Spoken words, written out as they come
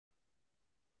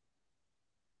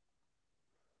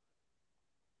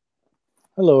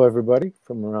Hello, everybody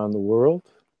from around the world.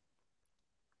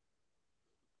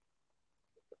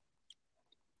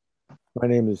 My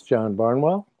name is John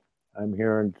Barnwell. I'm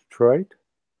here in Detroit,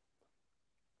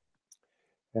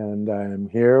 and I'm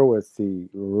here with the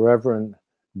Reverend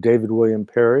David William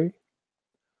Parry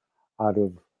out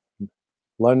of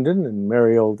London and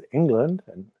merry old England.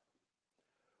 And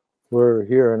we're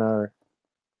here in our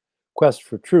quest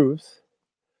for truth,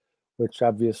 which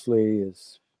obviously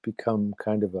has become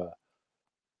kind of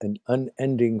an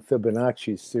unending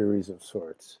Fibonacci series of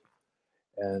sorts.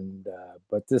 And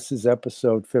but this is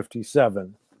episode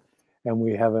 57, and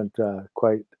we haven't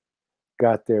quite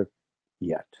got there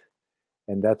yet.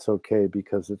 And that's okay,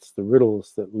 because it's the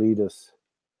riddles that lead us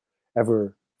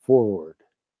ever forward.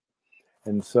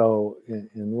 And so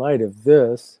in light of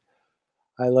this,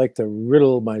 I like to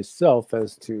riddle myself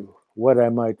as to what I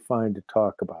might find to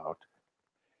talk about.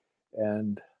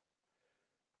 And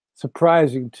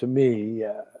surprising to me,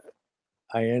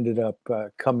 I ended up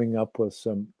coming up with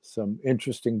some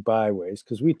interesting byways,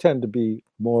 because we tend to be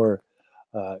more,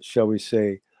 shall we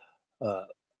say,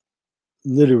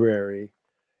 literary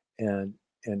and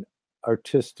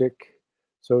artistic,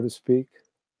 so to speak.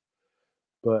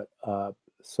 But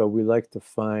so we like to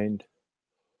find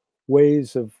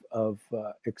ways of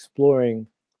exploring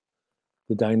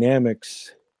the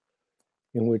dynamics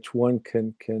in which one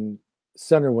can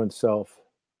center oneself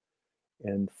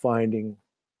and finding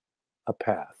a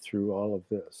path through all of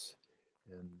this.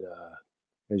 And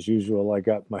as usual, I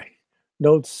got my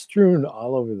notes strewn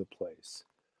all over the place.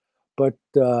 But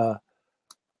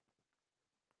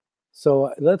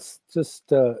so let's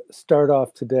just start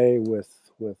off today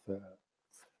with a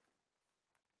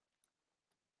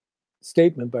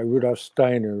statement by Rudolf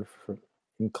Steiner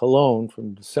in Cologne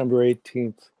from December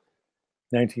 18th,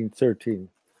 1913.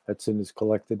 That's in his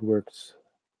collected works,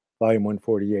 volume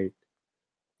 148,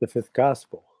 The Fifth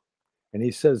Gospel. And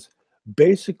he says,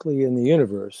 basically in the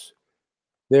universe,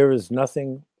 there is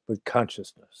nothing but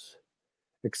consciousness.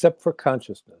 Except for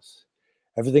consciousness,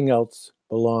 everything else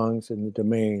belongs in the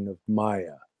domain of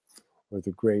Maya, or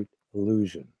the great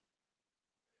illusion.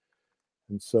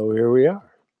 And so here we are.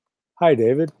 Hi,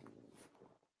 David.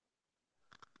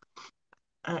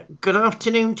 Good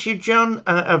afternoon to you, John.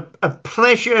 A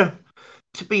pleasure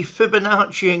to be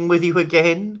Fibonacciing with you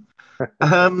again.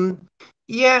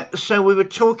 Yeah, so we were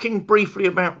talking briefly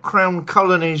about crown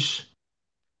colonies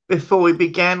before we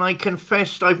began. I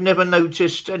confessed I've never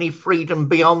noticed any freedom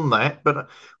beyond that, but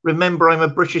remember, I'm a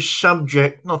British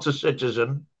subject, not a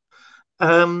citizen.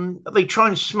 They try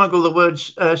and smuggle the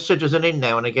words citizen in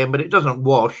now and again, but it doesn't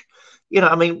wash.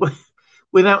 I mean,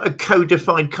 without a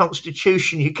codified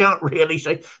constitution, you can't really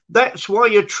say, that's why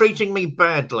you're treating me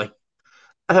badly.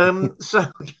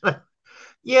 So,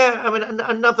 yeah, I mean,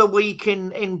 another week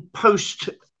in post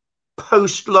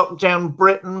lockdown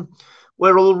Britain,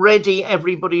 where already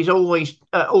everybody's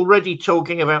already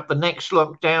talking about the next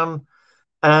lockdown.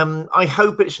 I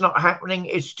hope it's not happening.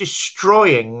 It's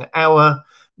destroying our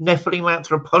Nephilim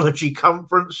Anthropology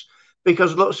Conference,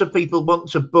 because lots of people want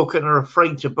to book and are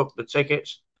afraid to book the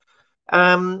tickets.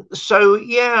 So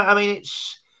yeah, I mean,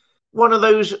 it's one of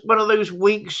those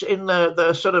weeks in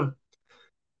the sort of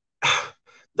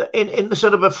in the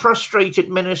sort of a frustrated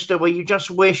minister, where you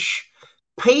just wish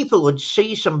people would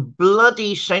see some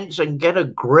bloody sense and get a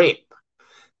grip.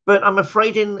 But I'm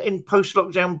afraid in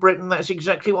post-lockdown Britain, that's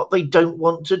exactly what they don't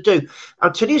want to do.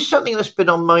 I'll tell you something that's been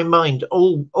on my mind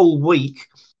all week.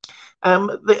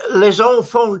 Les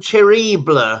Enfants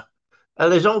Terribles.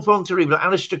 Les Enfants Terribles,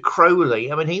 Aleister Crowley.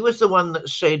 I mean, he was the one that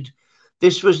said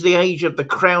this was the age of the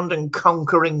crowned and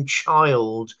conquering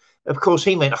child. Of course,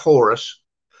 he meant Horus.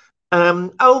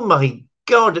 Oh my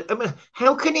God. I mean,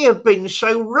 how can he have been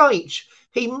so right?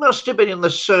 He must have been in the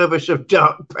service of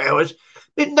dark powers.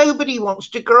 But nobody wants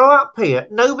to grow up here.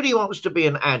 Nobody wants to be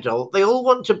an adult. They all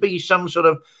want to be some sort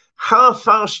of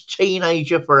half-assed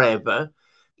teenager forever,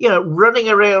 running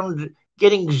around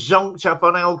getting zonked up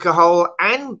on alcohol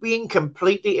and being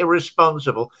completely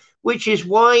irresponsible, which is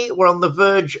why we're on the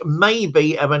verge,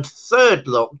 maybe, of a third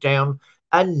lockdown,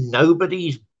 and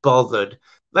nobody's bothered.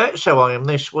 That's how I am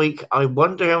this week. I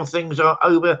wonder how things are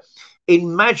over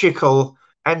in magical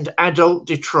and adult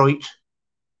Detroit.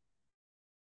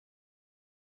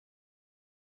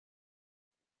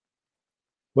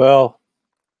 Well,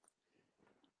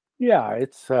 yeah,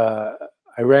 it's.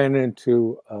 I ran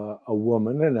into a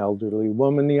woman, an elderly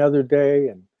woman, the other day,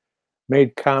 and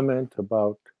made comment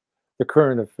about the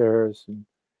current affairs,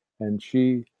 and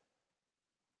she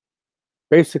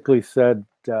basically said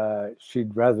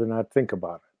she'd rather not think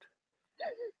about it.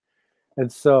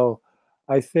 And so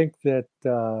I think that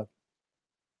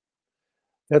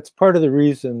that's part of the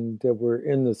reason that we're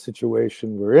in the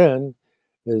situation we're in,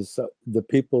 is the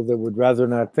people that would rather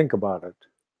not think about it.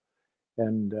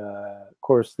 And of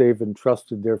course, they've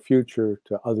entrusted their future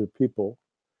to other people.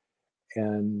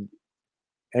 And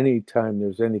anytime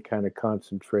there's any kind of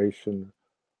concentration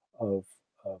of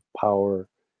power,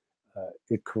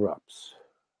 it corrupts.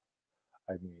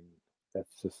 I mean,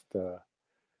 that's just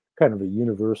kind of a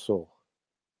universal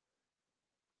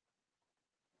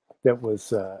that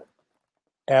was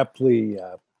aptly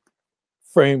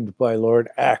framed by Lord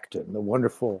Acton, the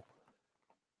wonderful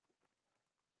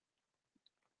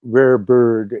rare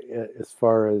bird as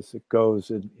far as it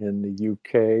goes in the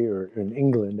UK, or in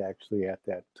England actually at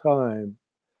that time,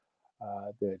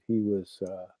 that he was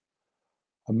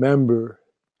a member,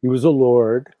 he was a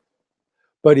lord,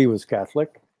 but he was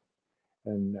Catholic.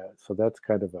 And so that's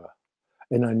kind of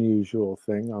an unusual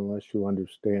thing, unless you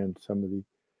understand some of the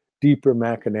deeper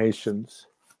machinations.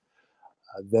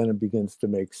 Then it begins to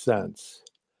make sense.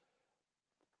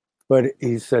 But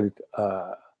he said,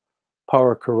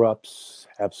 power corrupts,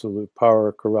 absolute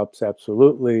power corrupts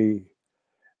absolutely.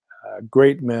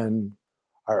 Great men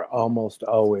are almost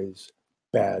always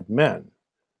bad men.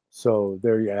 So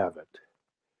there you have it.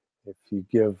 If you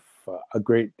give a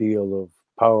great deal of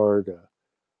power to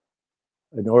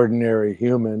an ordinary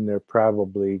human, they're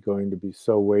probably going to be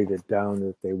so weighted down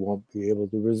that they won't be able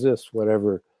to resist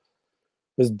whatever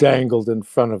is dangled in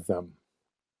front of them.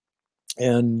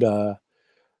 And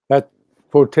that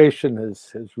quotation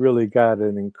has really got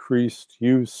an increased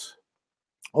use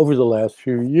over the last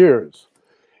few years.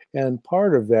 And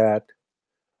part of that,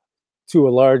 to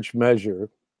a large measure,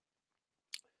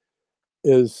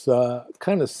 is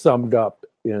kind of summed up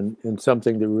in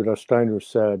something that Rudolf Steiner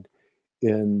said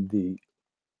in the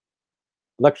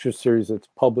lecture series that's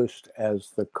published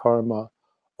as The Karma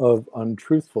of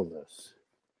Untruthfulness.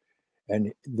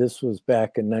 And this was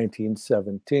back in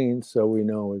 1917, so we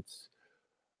know it's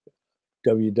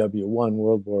WW1,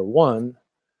 World War I,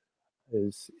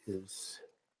 is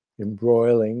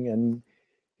embroiling. And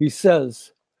he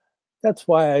says, that's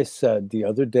why I said the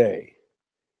other day,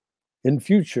 in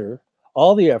future,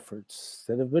 all the efforts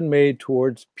that have been made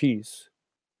towards peace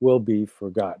will be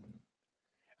forgotten.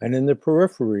 And in the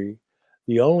periphery,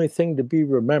 the only thing to be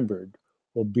remembered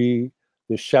will be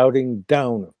the shouting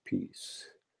down of peace.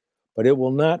 But it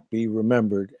will not be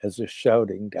remembered as a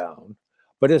shouting down,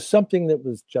 but as something that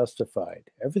was justified.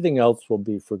 Everything else will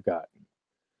be forgotten.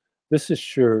 This is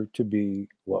sure to be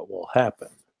what will happen.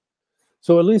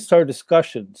 So at least our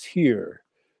discussions here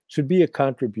should be a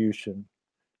contribution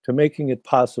to making it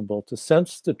possible to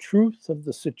sense the truth of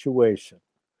the situation.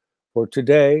 For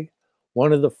today,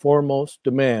 one of the foremost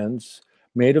demands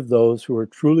made of those who are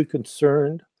truly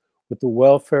concerned with the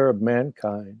welfare of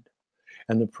mankind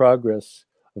and the progress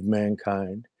of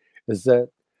mankind is that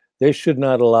they should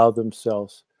not allow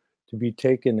themselves to be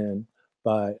taken in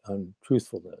by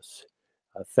untruthfulness.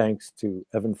 Thanks to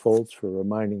Evan Folds for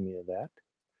reminding me of that.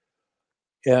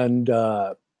 And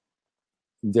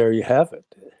there you have it.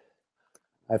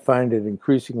 I find it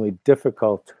increasingly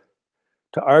difficult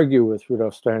to argue with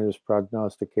Rudolf Steiner's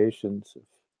prognostications of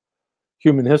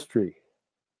human history.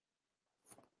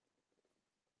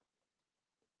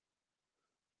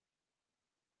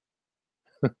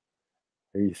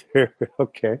 Are you there?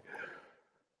 Okay.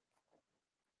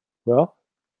 Well.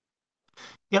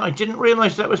 Yeah, I didn't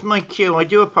realize that was my cue. I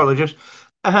do apologize.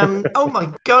 Oh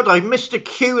my God, I missed a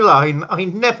cue line. I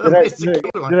never missed a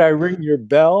cue line. Did I ring your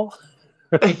bell?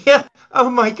 Yeah. Oh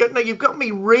my God. No, you've got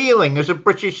me reeling as a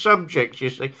British subject, you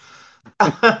see.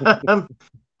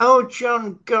 Oh,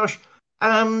 John, gosh.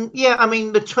 Yeah, I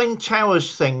mean, the Twin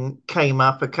Towers thing came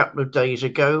up a couple of days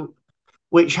ago,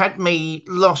 which had me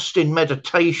lost in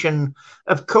meditation.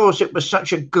 Of course, it was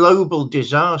such a global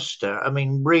disaster. I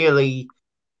mean, really,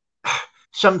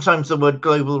 sometimes the word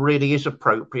global really is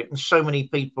appropriate. And so many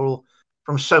people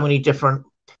from so many different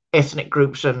ethnic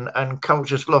groups and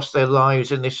cultures lost their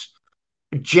lives in this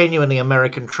genuinely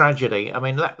American tragedy. I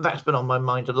mean, that's been on my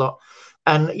mind a lot.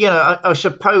 And, you know, I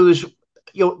suppose,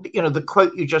 the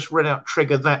quote you just read out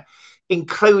triggered that,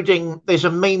 including there's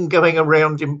a meme going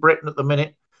around in Britain at the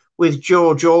minute with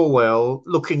George Orwell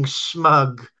looking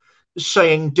smug,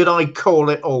 saying, "Did I call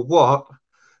it or what?"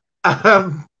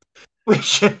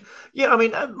 Which, yeah, I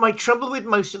mean, my trouble with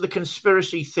most of the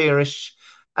conspiracy theorists,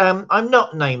 I'm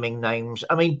not naming names.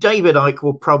 I mean, David Icke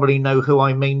will probably know who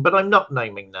I mean, but I'm not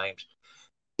naming names.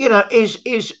 You know,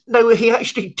 no, he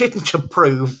actually didn't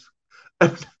approve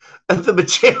of the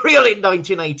material in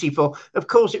 1984. Of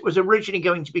course, it was originally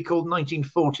going to be called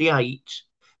 1948,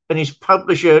 and his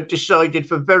publisher decided,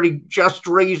 for very just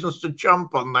reasons, to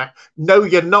jump on that. No,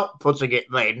 you're not putting it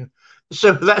then.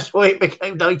 So that's why it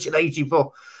became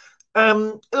 1984.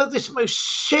 This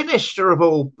most sinister of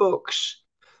all books,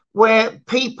 where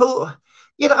people,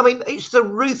 I mean, it's the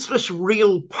ruthless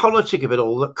realpolitik of it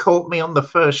all that caught me on the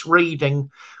first reading.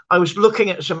 I was looking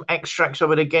at some extracts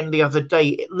of it again the other day.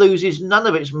 It loses none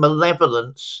of its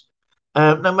malevolence,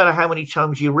 no matter how many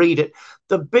times you read it.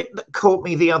 The bit that caught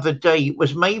me the other day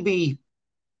was maybe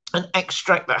an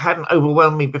extract that hadn't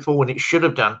overwhelmed me before when it should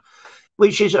have done,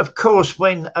 which is, of course,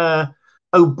 when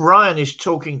O'Brien is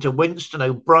talking to Winston.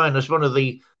 O'Brien as one of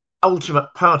the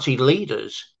ultimate party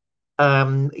leaders,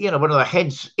 one of the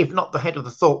heads, if not the head of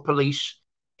the thought police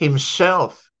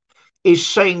himself, is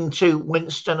saying to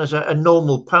Winston as a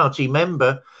normal party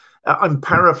member, I'm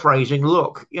paraphrasing,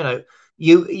 look,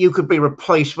 you could be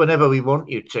replaced whenever we want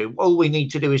you to. All we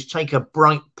need to do is take a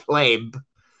bright pleb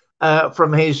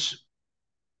from his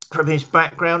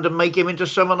background and make him into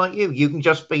someone like you. You can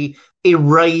just be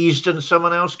erased and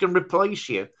someone else can replace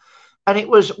you. And it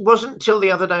wasn't until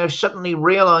the other day I suddenly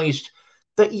realized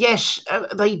that, yes,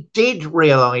 they did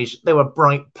realize they were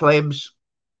bright plebs,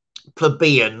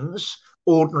 plebeians,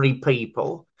 ordinary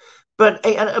people, but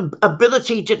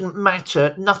ability didn't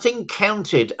matter. Nothing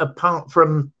counted apart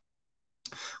from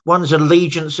one's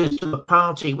allegiances to the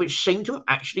party, which seemed to have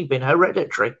actually been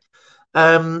hereditary.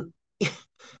 And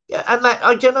that,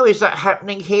 I don't know, is that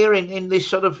happening here in this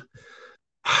sort of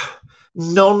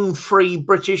non-free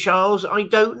British Isles? I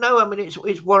don't know. I mean,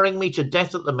 it's worrying me to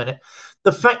death at the minute.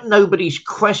 The fact nobody's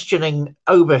questioning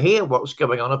over here what's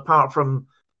going on, apart from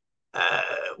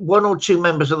one or two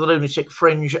members of the lunatic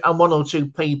fringe and one or two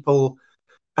people,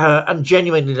 and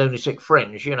genuinely lunatic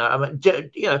fringe. I mean,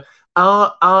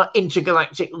 are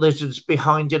intergalactic lizards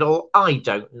behind it all? I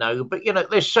don't know, but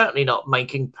they're certainly not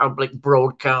making public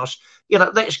broadcasts.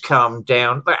 Let's calm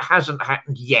down. That hasn't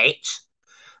happened yet.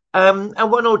 And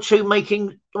one or two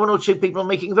people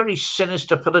making very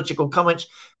sinister political comments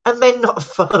and then not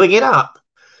following it up.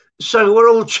 So we're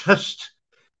all just,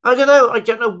 I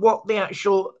don't know what the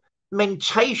actual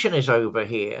mentation is over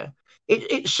here.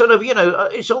 It's sort of,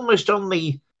 it's almost on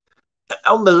the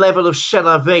level of c'est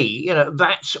la vie,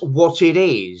 that's what it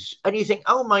is. And you think,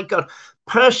 oh my God,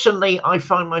 personally, I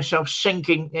find myself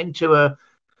sinking into a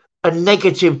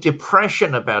negative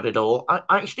depression about it all. I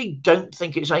actually don't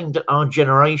think it's aimed at our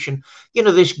generation.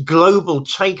 This global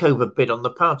takeover bid on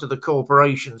the part of the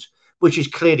corporations, which is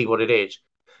clearly what it is,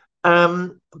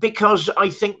 because I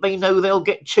think they know they'll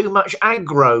get too much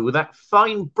aggro, that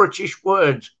fine British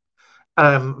word,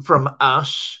 from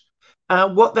us.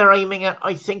 What they're aiming at,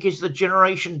 I think, is the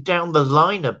generation down the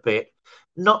line a bit,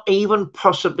 not even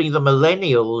possibly the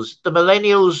millennials. The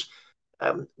millennials,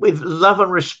 with love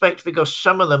and respect, because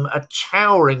some of them are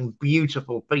towering,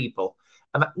 beautiful people.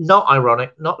 And not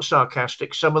ironic, not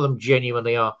sarcastic. Some of them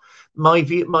genuinely are. My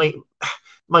view,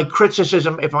 my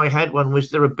criticism, if I had one, was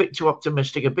they're a bit too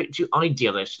optimistic, a bit too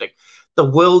idealistic. The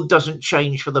world doesn't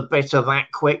change for the better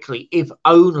that quickly. If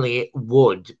only it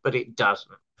would, but it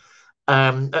doesn't.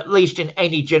 At least in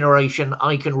any generation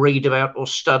I can read about or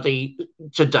study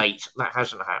to date, that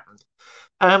hasn't happened.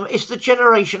 It's the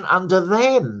generation under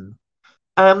them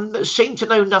that seem to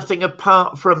know nothing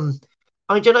apart from,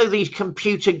 I don't know, these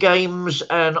computer games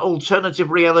and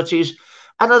alternative realities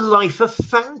and a life of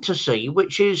fantasy,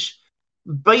 which is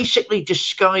basically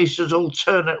disguised as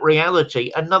alternate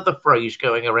reality. Another phrase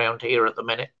going around here at the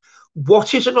minute.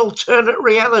 What is an alternate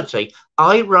reality?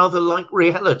 I rather like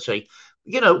reality.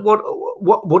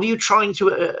 What are you trying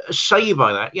to say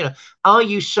by that? Are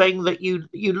you saying that you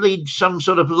lead some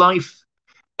sort of life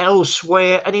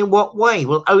elsewhere, and in what way?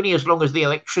 Well, only as long as the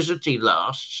electricity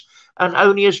lasts, and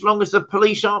only as long as the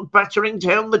police aren't battering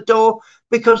down the door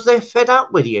because they're fed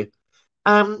up with you.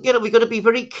 We've got to be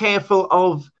very careful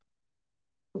of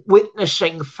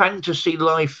witnessing fantasy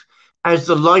life as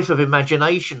the life of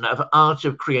imagination, of art,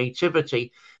 of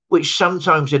creativity, which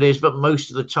sometimes it is, but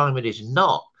most of the time it is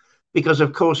not. Because,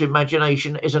 of course,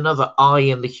 imagination is another eye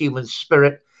in the human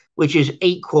spirit, which is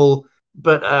equal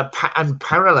but and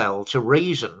parallel to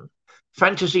reason.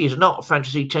 Fantasy is not.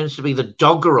 Fantasy tends to be the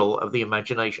doggerel of the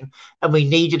imagination, and we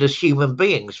need it as human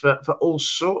beings for all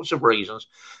sorts of reasons.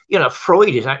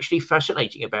 Freud is actually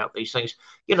fascinating about these things.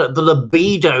 The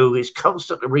libido is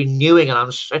constantly renewing and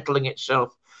unsettling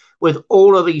itself with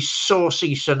all of these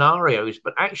saucy scenarios,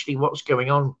 but actually what's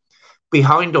going on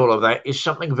behind all of that is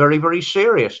something very, very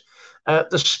serious.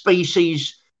 The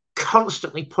species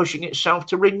constantly pushing itself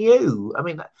to renew. I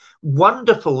mean,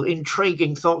 wonderful,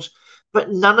 intriguing thoughts,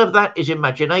 but none of that is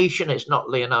imagination. It's not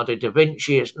Leonardo da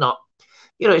Vinci. It's not,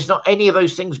 it's not any of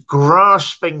those things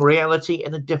grasping reality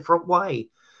in a different way.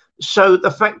 So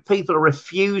the fact people are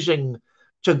refusing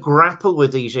to grapple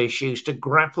with these issues, to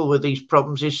grapple with these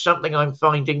problems, is something I'm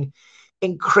finding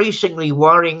increasingly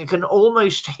worrying. I can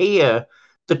almost hear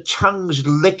the tongues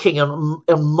licking on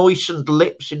moistened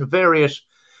lips in various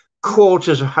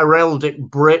quarters of heraldic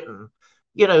Britain.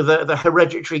 You know, the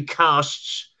hereditary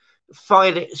castes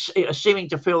seeming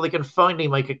to feel they can finally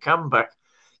make a comeback.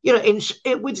 You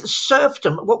know, with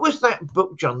serfdom, what was that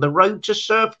book, John? The Road to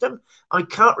Serfdom? I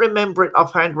can't remember it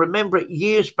offhand. Remember it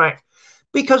years back,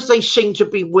 because they seem to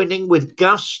be winning with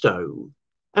gusto.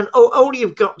 And all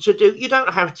you've got to do, you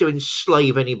don't have to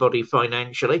enslave anybody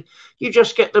financially. You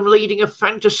just get them leading a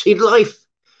fantasy life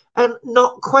and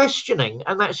not questioning.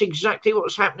 And that's exactly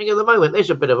what's happening at the moment. There's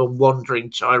a bit of a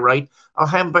wandering tirade. I'll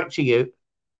hand back to you.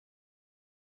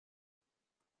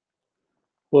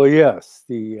 Well, yes,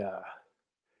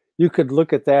 you could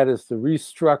look at that as the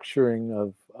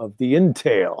restructuring of the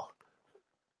entail.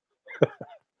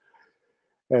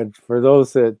 And for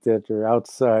those that are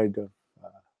outside of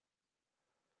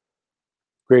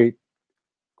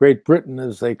Great Britain,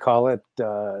 as they call it,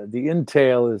 the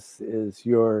entail is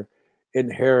your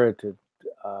inherited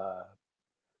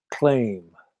claim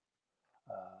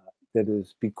that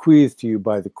is bequeathed to you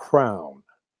by the crown,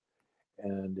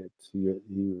 and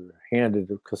you're handed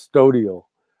a custodial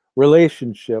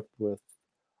relationship with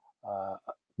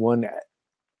one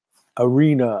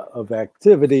arena of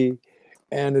activity.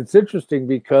 And it's interesting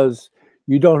because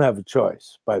you don't have a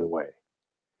choice, by the way.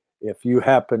 If you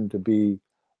happen to be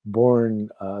born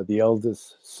the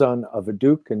eldest son of a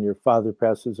duke and your father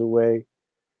passes away,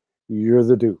 you're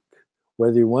the duke,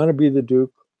 whether you want to be the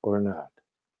duke or not.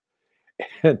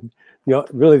 And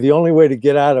really the only way to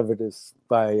get out of it is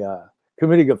by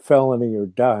committing a felony or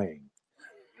dying.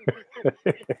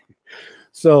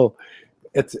 So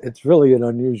it's really an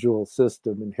unusual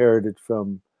system inherited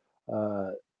from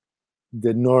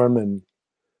the Norman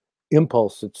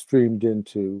impulse that streamed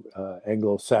into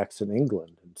Anglo-Saxon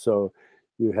England. And so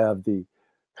you have the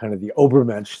kind of the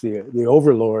Obermensch, the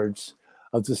overlords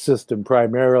of the system,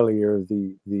 primarily are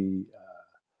the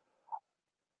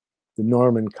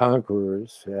Norman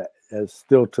conquerors, as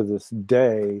still to this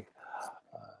day,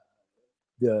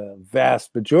 the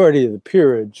vast majority of the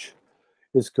peerage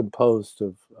is composed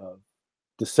of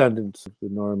descendants of the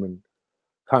Norman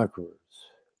conquerors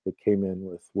that came in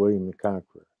with William the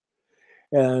Conqueror.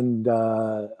 And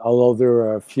although there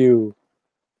are a few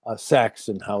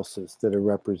Saxon houses that are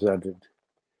represented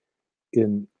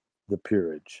in the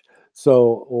peerage.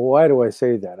 So why do I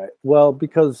say that? Well,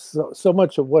 because so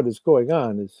much of what is going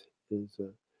on is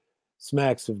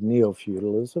smacks of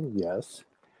neo-feudalism, yes.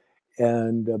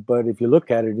 And but if you look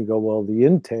at it, you go, well, the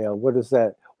entail. What does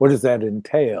that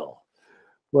entail?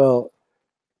 Well,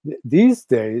 these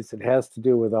days it has to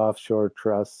do with offshore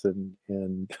trusts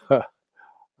and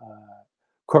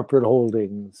corporate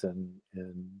holdings and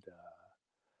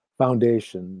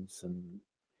foundations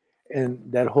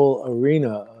and that whole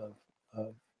arena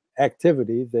of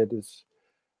activity that is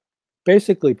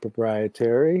basically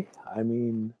proprietary. I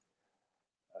mean,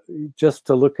 just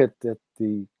to look at the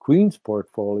Queen's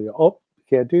portfolio. Oh, you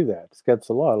can't do that. It's against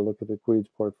the law to look at the Queen's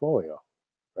portfolio,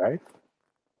 right?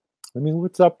 I mean,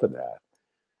 what's up with that?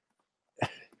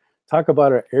 Talk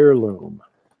about an heirloom.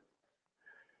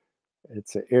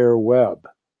 It's an heir web.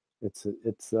 It's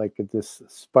like this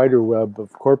spider web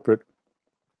of corporate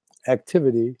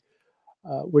activity,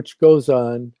 which goes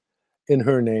on in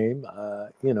her name.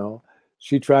 You know,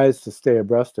 she tries to stay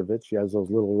abreast of it. She has those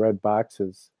little red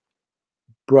boxes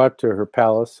brought to her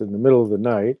palace in the middle of the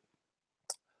night,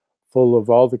 full of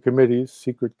all the committees,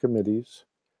 secret committees,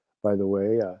 by the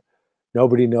way.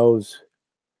 Nobody knows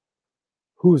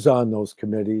who's on those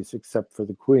committees except for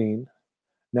the Queen,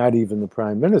 not even the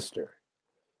Prime Minister.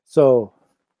 So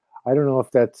I don't know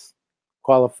if that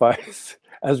qualifies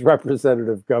as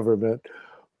representative government,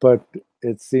 but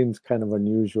it seems kind of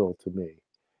unusual to me.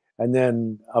 And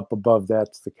then up above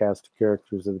that's the cast of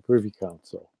characters of the Privy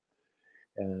Council.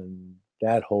 And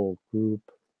that whole group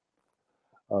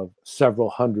of several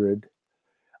hundred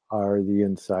are the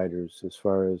insiders as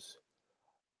far as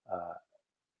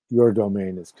your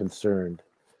domain is concerned,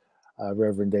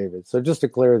 Reverend David. So just to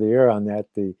clear the air on that,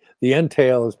 the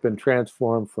entail has been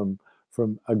transformed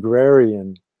from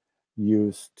agrarian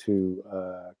use to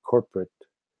corporate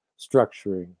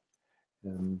structuring,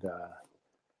 and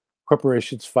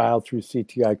corporations filed through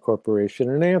CTI Corporation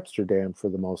in Amsterdam for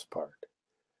the most part.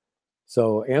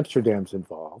 So Amsterdam's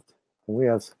involved, and we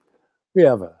have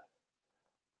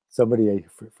somebody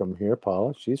from here,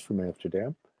 Paula. She's from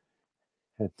Amsterdam,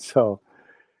 and so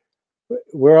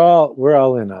we're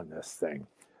all in on this thing.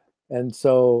 And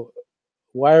so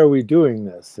why are we doing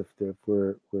this if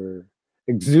we're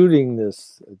exuding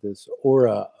this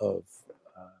aura of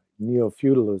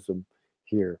neo-feudalism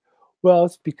here? Well,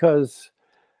 it's because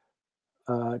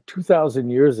 2,000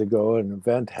 years ago, an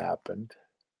event happened.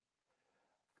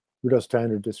 Rudolf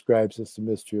Steiner describes as the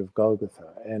mystery of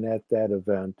Golgotha, and at that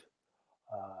event,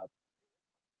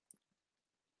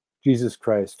 Jesus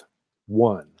Christ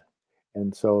won.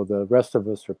 And so the rest of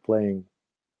us are playing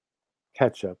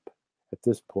catch up at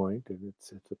this point, and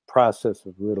it's a process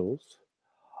of riddles.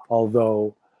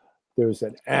 Although there's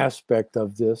an aspect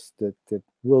of this that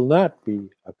will not be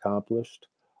accomplished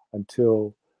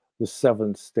until the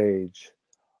seventh stage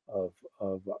of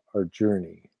our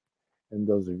journey. And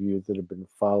those of you that have been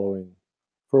following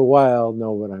for a while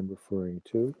know what I'm referring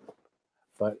to.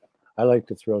 But I like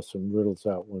to throw some riddles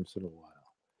out once in a while.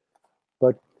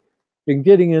 But in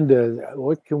getting into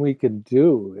what we can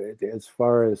do as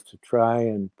far as to try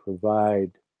and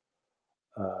provide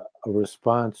a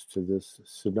response to this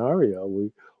scenario,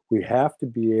 we have to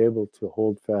be able to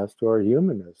hold fast to our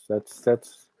humanness.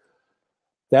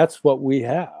 That's what we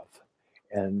have.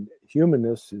 And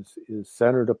humanness is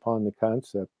centered upon the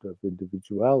concept of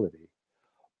individuality.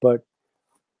 But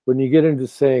when you get into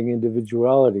saying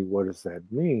individuality, what does that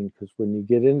mean? Because when you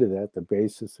get into that, the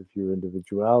basis of your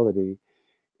individuality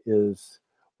is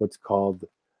what's called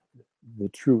the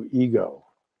true ego,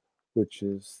 which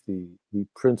is the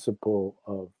principle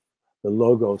of the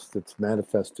logos that's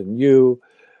manifest in you,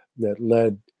 that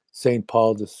led St.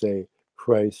 Paul to say,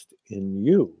 Christ in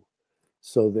you,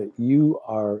 so that you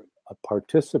are a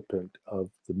participant of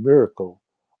the miracle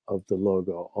of the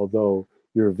logo. Although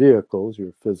your vehicles,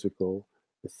 your physical,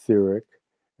 etheric,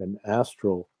 and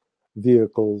astral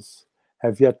vehicles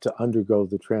have yet to undergo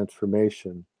the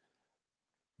transformation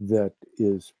that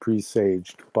is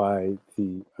presaged by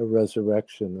the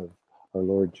resurrection of our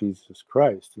Lord Jesus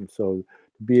Christ. And so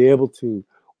to be able to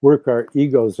work our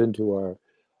egos into our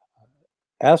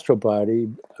astral body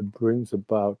brings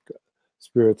about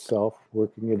spirit self,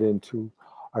 working it into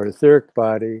our etheric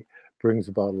body brings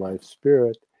about life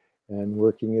spirit, and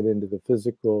working it into the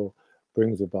physical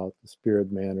brings about the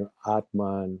spirit man, or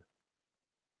Atman,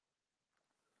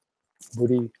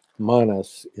 Buddhi,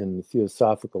 Manas in the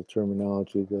theosophical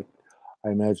terminology that I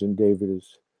imagine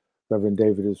Reverend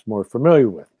David is more familiar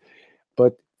with.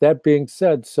 But that being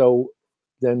said, so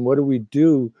then what do we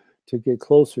do to get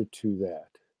closer to that?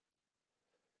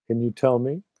 Can you tell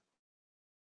me?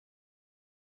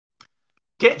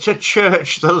 Get to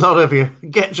church, the lot of you.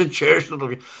 Get to church, the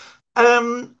lot of you.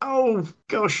 Oh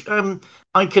gosh.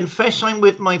 I confess I'm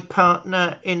with my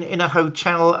partner in a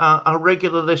hotel. Our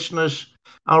regular listeners,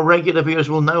 our regular viewers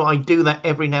will know I do that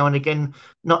every now and again,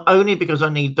 not only because I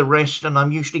need the rest and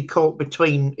I'm usually caught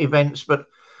between events, but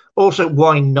also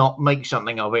why not make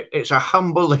something of it? It's a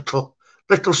humble little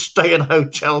stay in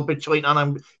hotel between, and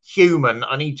I'm human.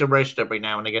 I need to rest every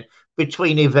now and again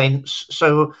between events.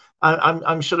 So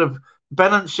I'm sort of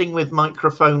balancing with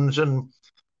microphones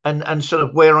and sort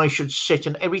of where I should sit,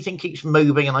 and everything keeps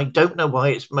moving, and I don't know why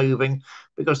it's moving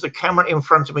because the camera in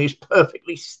front of me is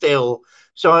perfectly still.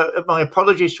 So my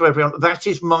apologies to everyone. That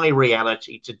is my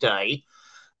reality today.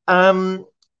 Oh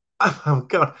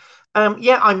God.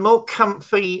 Yeah, I'm more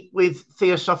comfy with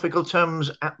theosophical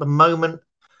terms at the moment,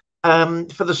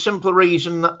 for the simple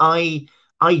reason that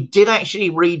I did actually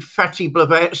read Fatty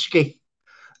Blavatsky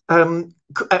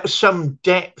at some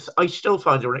depth. I still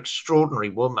find her an extraordinary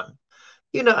woman.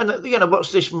 And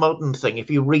what's this modern thing? If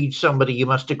you read somebody, you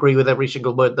must agree with every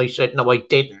single word they said. No, I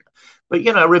didn't. But,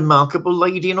 a remarkable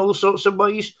lady in all sorts of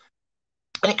ways.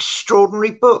 And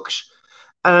extraordinary books.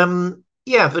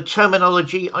 Yeah, the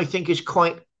terminology, I think, is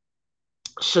quite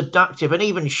seductive. And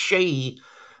even she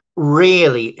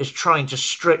really is trying to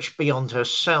stretch beyond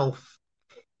herself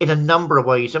in a number of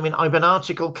ways. I mean, I have an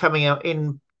article coming out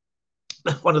in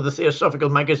one of the theosophical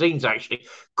magazines, actually,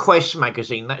 Quest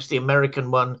magazine. That's the American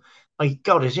one.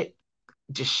 God, is it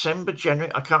December,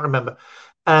 January? I can't remember.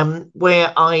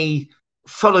 Where I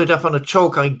followed up on a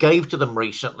talk I gave to them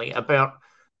recently about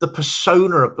the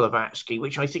persona of Blavatsky,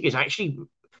 which I think is actually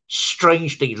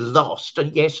strangely lost.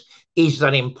 And yes, is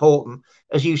that important?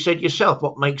 As you said yourself,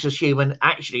 what makes us human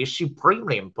actually is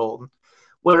supremely important.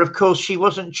 Where, of course, she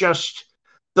wasn't just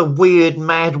the weird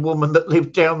mad woman that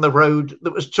lived down the road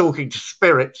that was talking to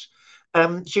spirits.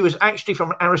 She was actually from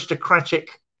an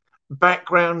aristocratic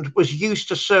background, was used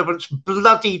to servants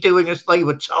bloody doing as they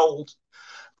were told,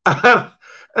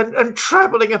 and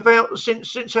traveling about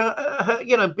since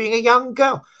her being a young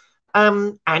girl,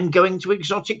 and going to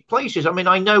exotic places. I mean,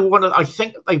 I know I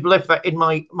think they've left that in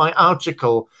my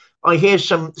article. I hear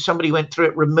somebody went through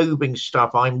it removing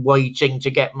stuff. I'm waiting to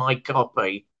get my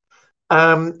copy.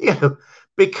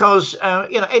 because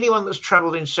anyone that's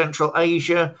traveled in Central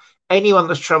Asia, anyone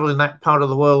that's traveled in that part of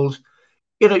the world,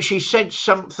 she said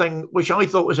something which I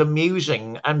thought was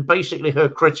amusing, and basically her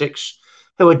critics,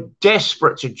 who are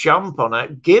desperate to jump on her,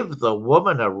 give the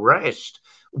woman a rest.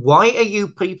 Why are you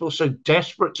people so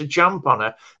desperate to jump on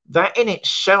her? That in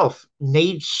itself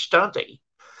needs study.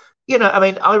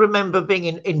 I remember being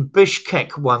in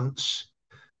Bishkek once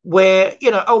where,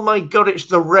 oh my God, it's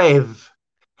the Rev.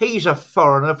 He's a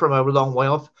foreigner from a long way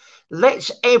off.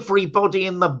 Let's everybody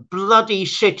in the bloody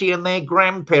city and their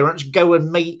grandparents go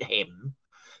and meet him.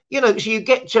 So you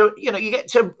get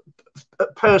to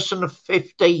person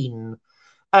 15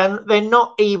 and they're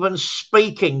not even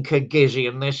speaking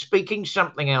Kyrgyzstan, they're speaking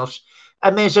something else.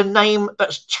 And there's a name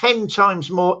that's 10 times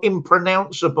more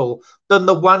impronounceable than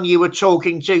the one you were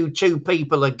talking to 2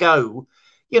 people ago.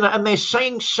 And they're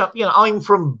saying something, I'm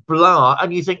from blah,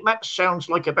 and you think that sounds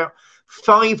like about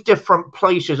 5 different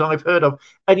places I've heard of,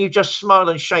 and you just smile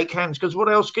and shake hands, because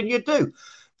what else can you do?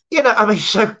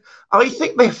 So I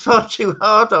think they're far too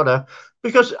hard on her,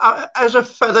 because as a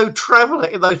fellow traveller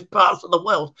in those parts of the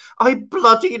world, I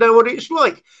bloody know what it's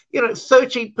like.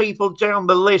 30 people down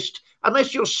the list,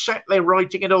 unless you're sat there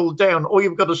writing it all down, or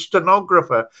you've got a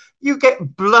stenographer, you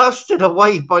get blasted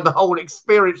away by the whole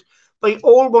experience. They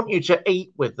all want you to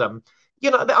eat with them.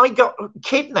 I got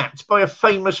kidnapped by a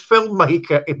famous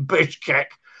filmmaker in Bishkek.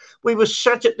 We were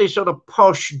sat at this sort of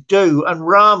posh do, and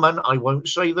Rahman, I won't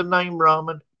say the name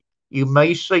Rahman, you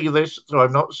may see this, so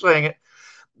I'm not saying it,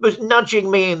 was nudging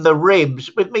me in the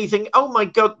ribs with me thinking, oh my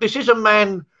God, this is a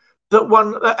man that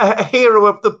won a Hero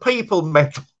of the People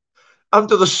medal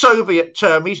under the Soviet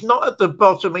term. He's not at the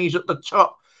bottom, he's at the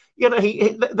top.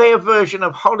 Their version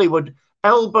of Hollywood,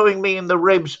 elbowing me in the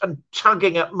ribs and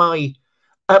tugging at my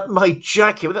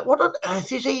jacket. What on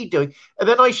earth is he doing? And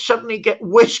then I suddenly get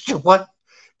whisked away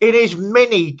in his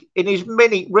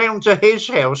mini round to his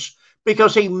house,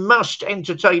 because he must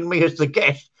entertain me as the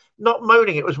guest, not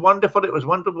moaning. It was wonderful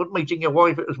meeting your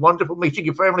wife. It was wonderful meeting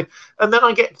your family. And then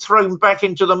I get thrown back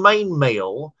into the main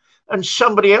meal and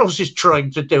somebody else is trying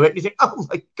to do it. You think, oh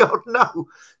my God, no.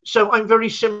 So I'm very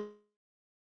similar.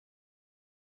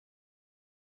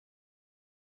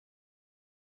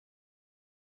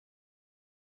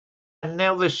 And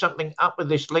now there's something up with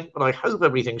this link, but I hope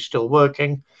everything's still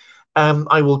working.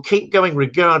 I will keep going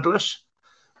regardless.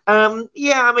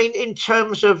 In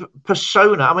terms of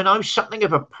persona, I'm something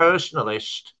of a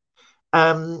personalist,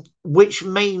 which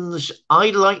means I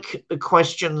like the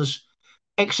questions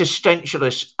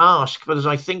existentialists ask, but as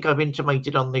I think I've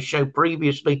intimated on this show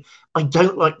previously, I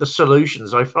don't like the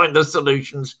solutions. I find the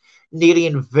solutions nearly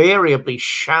invariably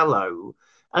shallow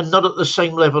and not at the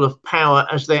same level of power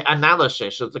as their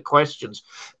analysis of the questions.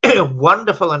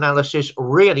 Wonderful analysis,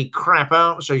 really crap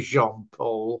answers,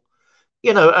 Jean-Paul.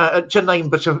 To name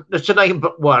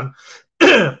but one.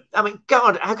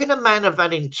 God, how can a man of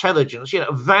that intelligence,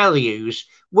 values,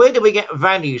 where do we get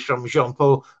values from,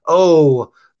 Jean-Paul?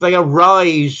 Oh, they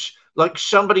arise like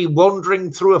somebody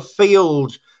wandering through a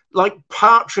field, like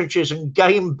partridges and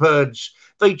game birds.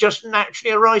 They just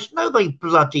naturally arise. No, they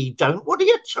bloody don't. What are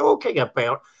you talking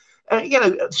about?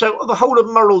 So the whole of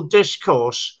moral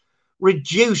discourse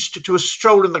reduced to a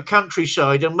stroll in the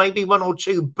countryside and maybe 1 or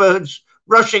 2 birds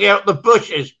rushing out the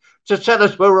bushes to tell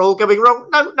us we're all going wrong.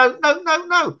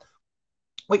 No.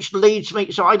 Which leads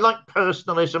me, so I like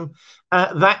personalism,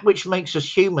 that which makes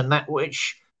us human, that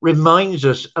which reminds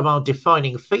us of our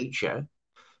defining feature,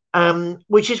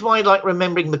 which is why I like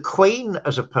remembering the Queen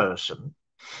as a person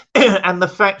and the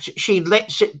fact she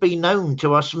lets it be known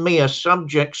to us mere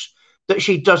subjects that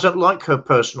she doesn't like her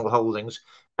personal holdings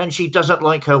and she doesn't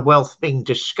like her wealth being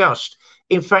discussed.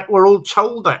 In fact, we're all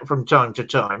told that from time to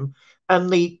time, and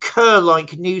the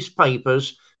cur-like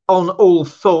newspapers on all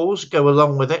fours go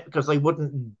along with it because they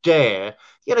wouldn't dare,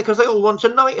 because they all want a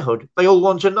knighthood. They all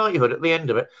want a knighthood at the end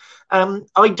of it.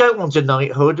 I don't want a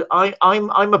knighthood.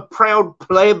 I'm a proud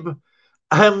pleb.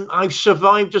 I've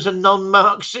survived as a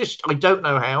non-Marxist. I don't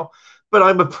know how, but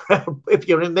I'm a proud, if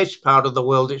you're in this part of the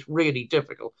world, it's really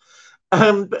difficult.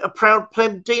 A proud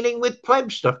pleb dealing with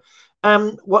pleb stuff.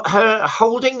 What her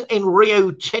holding in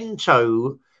Rio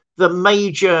Tinto, the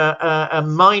major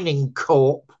mining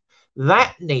corp,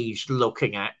 that needs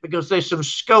looking at, because there's some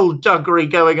skullduggery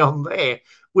going on there,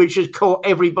 which has caught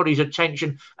everybody's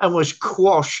attention and was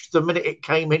quashed the minute it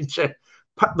came into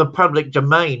the public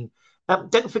domain.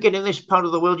 Don't forget, in this part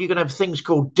of the world, you're going to have things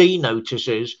called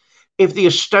D-notices. If the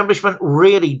establishment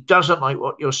really doesn't like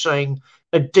what you're saying,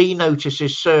 a D-notice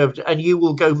is served and you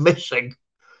will go missing.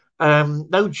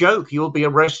 No joke, you'll be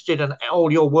arrested and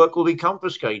all your work will be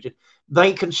confiscated.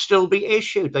 They can still be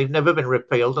issued. They've never been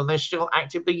repealed and they're still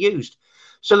actively used.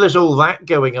 So there's all that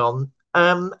going on.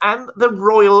 And the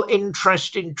royal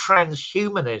interest in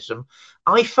transhumanism.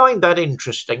 I find that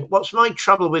interesting. What's my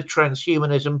trouble with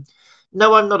transhumanism?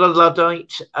 No, I'm not a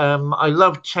Luddite. I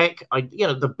love tech.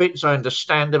 The bits I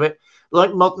understand of it,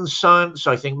 like modern science.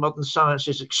 I think modern science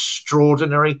is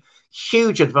extraordinary,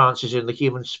 huge advances in the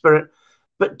human spirit.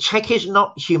 But tech is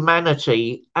not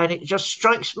humanity, and it just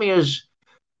strikes me as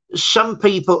some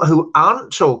people who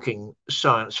aren't talking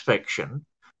science fiction,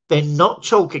 they're not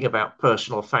talking about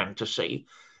personal fantasy,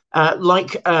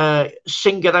 like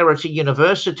Singularity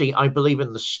University, I believe,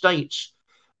 in the States,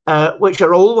 which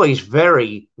are always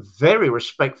very, very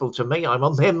respectful to me. I'm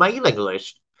on their mailing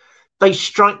list. They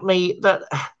strike me that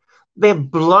they're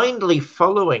blindly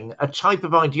following a type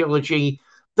of ideology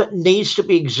that needs to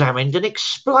be examined and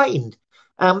explained.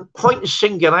 Point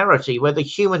singularity, where the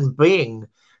human being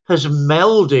has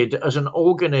melded as an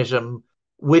organism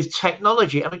with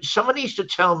technology. I mean, someone needs to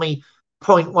tell me,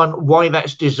 point one, why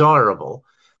that's desirable,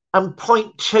 and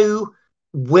point two,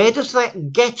 where does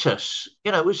that get us?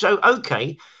 So,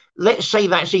 okay, let's say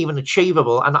that's even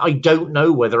achievable, and I don't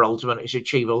know whether ultimately it's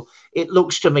achievable. It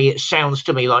sounds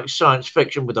to me like science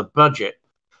fiction with a budget.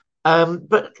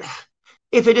 But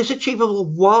if it is achievable,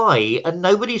 why? And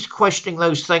nobody's questioning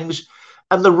those things.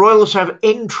 And the royals have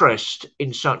interest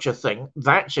in such a thing.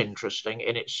 That's interesting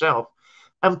in itself.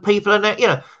 And people are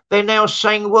now, they're now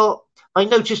saying, well, I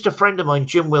noticed a friend of mine,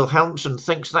 Jim Wilhelmsen,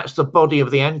 thinks that's the body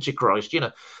of the Antichrist.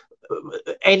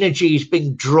 Energy is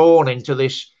being drawn into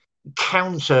this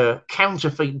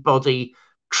counterfeit body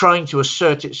trying to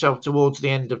assert itself towards the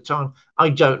end of time. I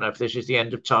don't know if this is the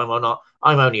end of time or not.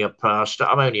 I'm only a pastor.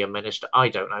 I'm only a minister. I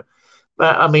don't know.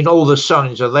 But I mean, all the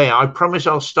signs are there. I promise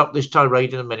I'll stop this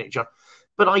tirade in a minute, John.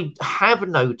 But I have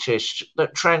noticed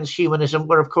that transhumanism,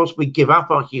 where of course we give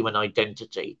up our human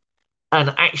identity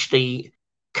and actually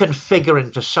configure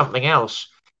into something else,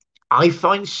 I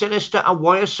find sinister. And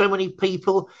why are so many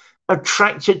people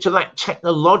attracted to that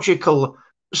technological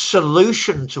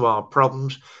solution to our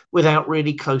problems without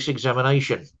really close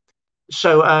examination?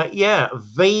 So,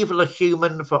 vive le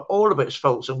human for all of its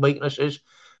faults and weaknesses.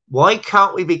 Why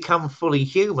can't we become fully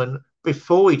human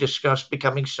before we discuss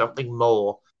becoming something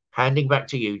more? Handing back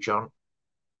to you, John.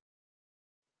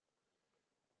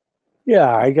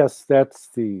 Yeah, I guess that's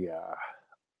the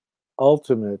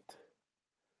ultimate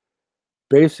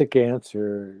basic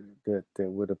answer that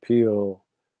would appeal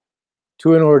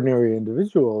to an ordinary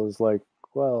individual is like,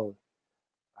 well,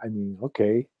 I mean,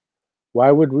 okay, why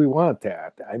would we want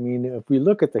that? I mean, if we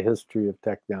look at the history of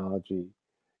technology,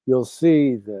 you'll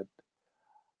see that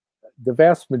the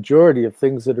vast majority of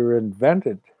things that are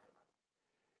invented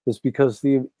is because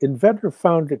the inventor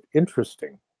found it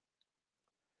interesting.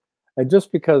 And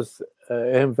just because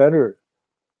an inventor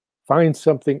finds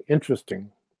something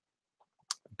interesting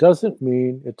doesn't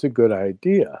mean it's a good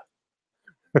idea.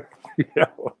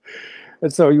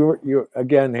 And so you're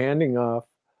again handing off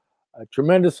a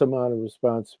tremendous amount of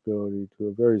responsibility to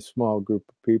a very small group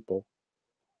of people,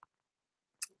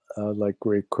 like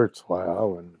Ray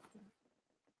Kurzweil and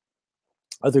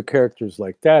other characters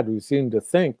like that, who seem to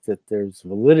think that there's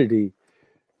validity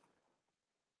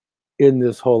in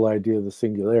this whole idea of the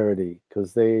singularity,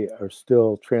 because they are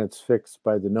still transfixed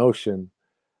by the notion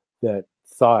that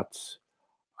thoughts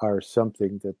are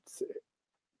something that's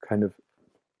kind of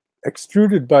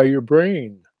extruded by your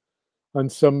brain on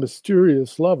some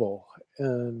mysterious level,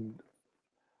 and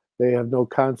they have no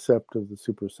concept of the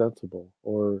supersensible,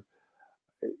 or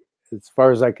as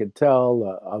far as I can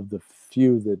tell, of the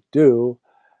few that do,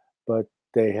 but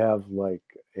they have like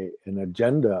an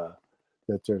agenda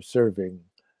that they're serving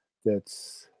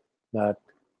that's not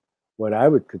what I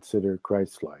would consider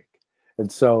Christ-like.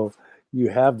 And so you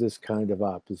have this kind of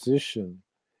opposition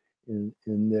in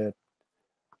that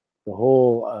the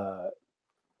whole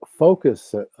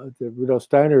focus that Rudolf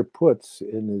Steiner puts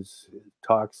in his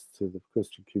talks to the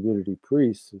Christian community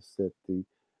priests is that the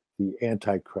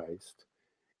Antichrist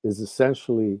is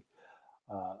essentially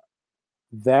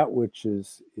that which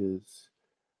is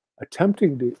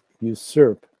attempting to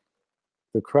usurp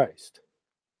the Christ.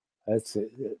 That's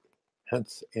it.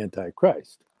 Hence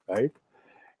Antichrist, right?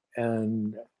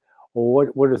 And well,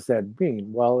 what does that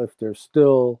mean? Well, if they're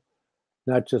still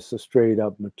not just a straight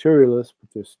up materialist, but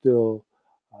they're still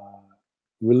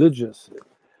religious,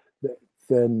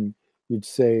 then you'd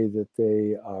say that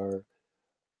they are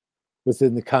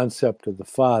within the concept of the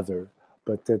Father,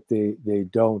 but that they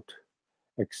don't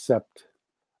accept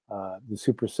the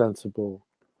supersensible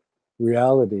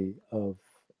reality of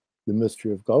the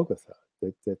mystery of Golgotha,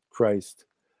 that Christ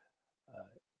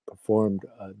performed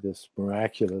this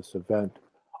miraculous event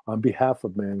on behalf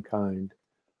of mankind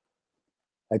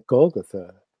at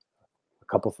Golgotha a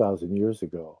couple thousand years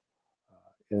ago.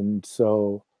 And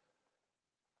so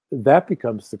that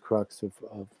becomes the crux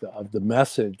of the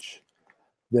message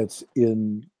that's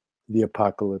in the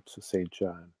Apocalypse of St.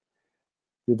 John,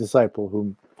 the disciple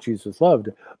whom Jesus loved.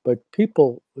 But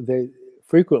people, they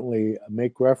frequently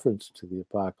make reference to the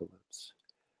Apocalypse,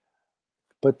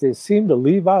 but they seem to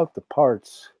leave out the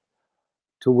parts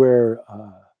to where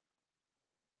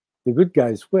the good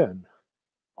guys win,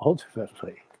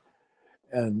 ultimately.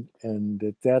 And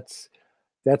that's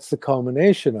the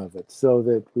culmination of it, so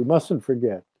that we mustn't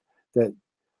forget that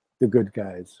the good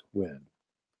guys win.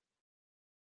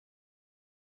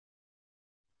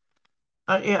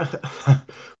 Yeah.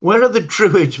 Where are the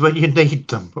Druids when you need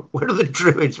them? Where are the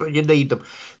Druids when you need them?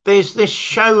 There's this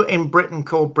show in Britain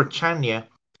called Britannia.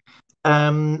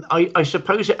 I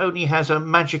suppose it only has a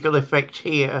magical effect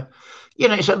here. You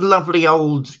know, it's a lovely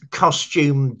old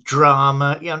costume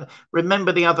drama. You know,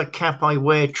 remember the other cap I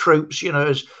wear troops, you know,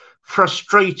 as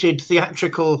frustrated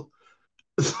theatrical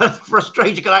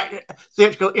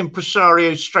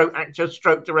impresario stroke actor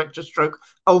stroke director stroke,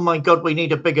 oh my god, we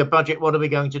need a bigger budget, what are we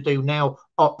going to do now,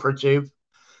 operative.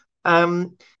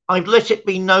 I've let it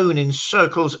be known in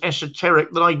circles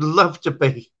esoteric that I'd love to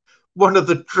be one of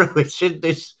the druids in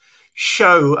this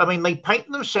show. I mean, they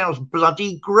paint themselves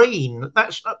bloody green.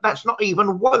 That's not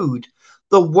even woad.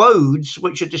 The woads,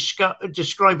 which are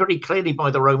described very clearly by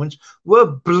the Romans, were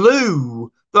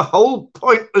blue. The whole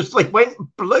point was they went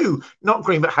blue, not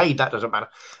green, but hey, that doesn't matter.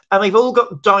 And they've all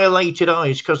got dilated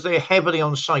eyes because they're heavily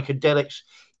on psychedelics.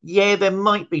 Yeah, there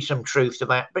might be some truth to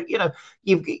that. But, you know,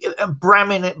 you've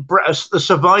the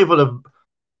survival of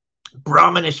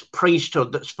Brahminist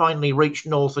priesthood that's finally reached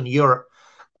Northern Europe,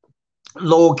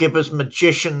 lawgivers,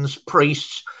 magicians,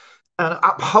 priests, and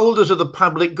upholders of the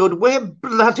public good. Where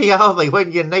bloody are they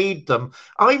when you need them?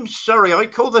 I'm sorry, I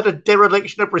call that a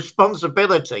dereliction of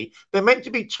responsibility. They're meant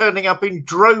to be turning up in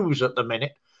droves at the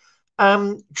minute.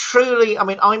 Truly, I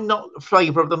mean, I'm not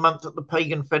Flavour of the Month at the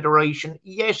Pagan Federation.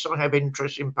 Yes, I have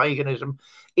interest in paganism.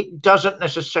 It doesn't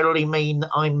necessarily mean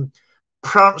I'm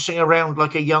prancing around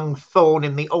like a young fawn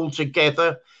in the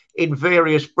Altogether in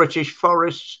various British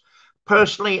forests.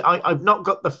 Personally, I've not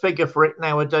got the figure for it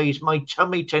nowadays. My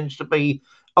tummy tends to be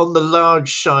on the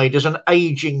large side as an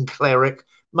aging cleric.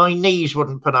 My knees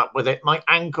wouldn't put up with it. My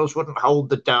ankles wouldn't hold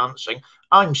the dancing.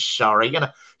 I'm sorry, you know.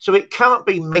 So it can't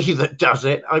be me that does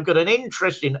it. I've got an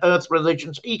interest in earth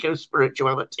religions,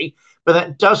 eco-spirituality, but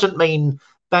that doesn't mean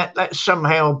that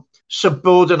somehow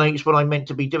subordinates what I'm meant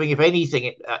to be doing. If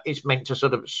anything, it's meant to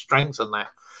sort of strengthen that.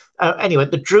 Anyway,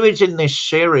 the Druids in this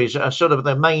series are sort of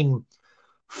the main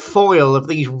foil of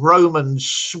these Roman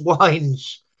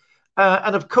swines.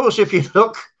 And of course, if you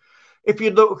look, I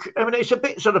mean, it's a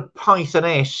bit sort of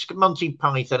Python-esque, Monty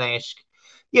Python-esque,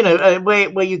 you know,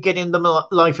 where you get in the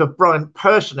life of Brian.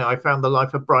 Personally, I found the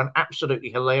life of Brian absolutely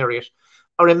hilarious.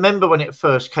 I remember when it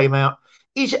first came out.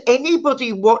 Is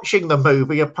anybody watching the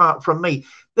movie apart from me?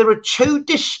 There are two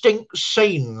distinct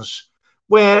scenes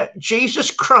where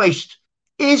Jesus Christ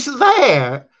is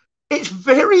there. It's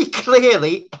very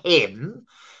clearly him.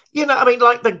 You know, I mean,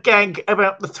 like the gag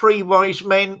about the three wise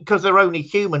men, because they're only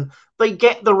human, they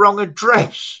get the wrong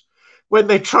address when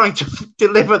they're trying to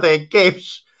deliver their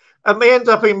gifts. And they end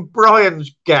up in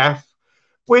Brian's gaff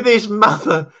with his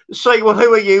mother saying, well,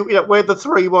 who are you? You know, we're the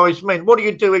three wise men. What are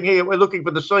you doing here? We're looking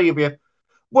for the saviour.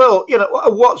 Well, you know,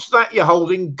 what's that you're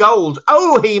holding? Gold.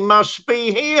 Oh, he must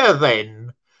be here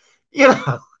then. You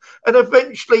know, and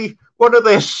eventually one of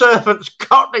their servants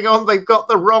cottoning on they've got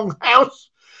the wrong house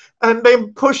and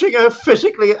then pushing her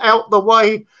physically out the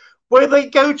way, where they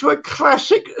go to a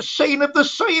classic scene of the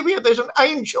Saviour. There's an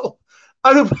angel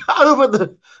over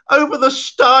the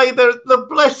sty, the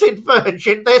Blessed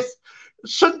Virgin, there's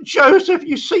St. Joseph.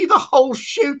 You see the whole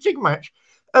shooting match.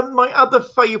 And my other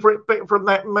favourite bit from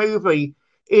that movie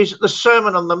is the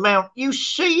Sermon on the Mount. You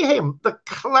see him, the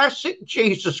classic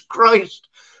Jesus Christ,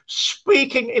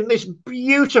 speaking in this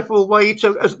beautiful way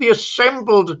as the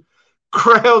assembled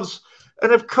crowds.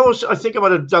 And of course, I think I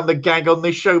might have done the gag on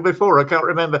this show before. I can't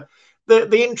remember.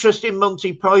 The interest in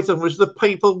Monty Python was the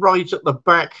people right at the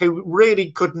back who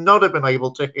really could not have been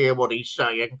able to hear what he's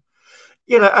saying.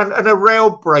 You know, and a row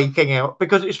breaking out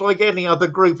because it's like any other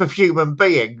group of human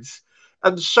beings.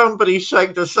 And somebody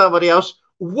saying to somebody else,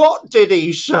 what did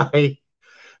he say?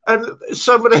 And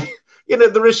somebody, you know,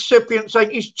 the recipient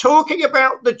saying, he's talking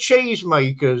about the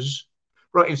cheesemakers,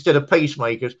 right, instead of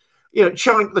peacemakers. You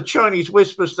know, the Chinese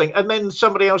whispers thing, and then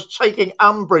somebody else taking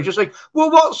umbrage and saying,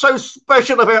 well, what's so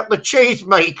special about the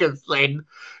cheesemakers then?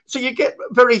 So you get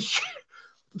very,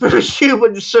 very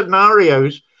human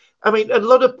scenarios. I mean, a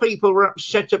lot of people were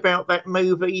upset about that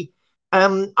movie.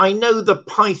 I know the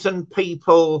Python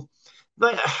people,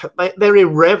 they're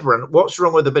irreverent. What's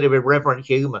wrong with a bit of irreverent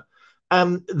humor?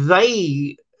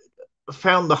 They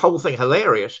found the whole thing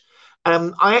hilarious.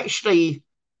 I actually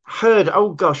heard, oh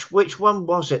gosh, which one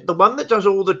was it? The one that does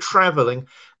all the traveling.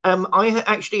 I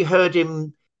actually heard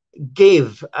him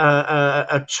give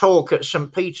a talk at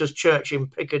St. Peter's Church in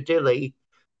Piccadilly.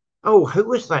 Oh, who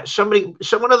was that? Someone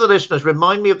of the listeners,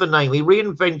 remind me of the name. He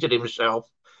reinvented himself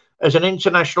as an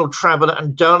international traveller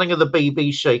and darling of the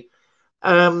BBC.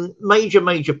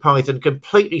 Major Python,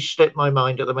 completely slipped my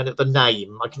mind at the minute. The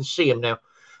name, I can see him now.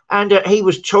 And he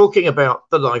was talking about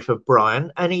the life of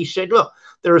Brian, and he said, look,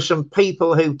 there are some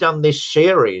people who've done this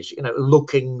series,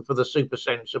 looking for the super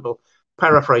sensible,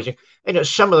 paraphrasing,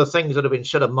 some of the things that have been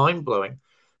sort of mind-blowing.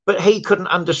 But he couldn't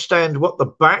understand what the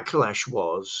backlash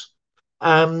was,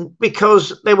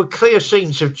 because there were clear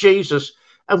scenes of Jesus,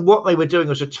 and what they were doing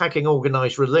was attacking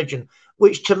organized religion,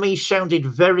 which to me sounded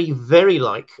very, very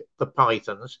like the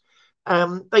Pythons.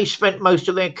 They spent most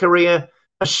of their career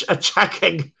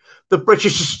attacking the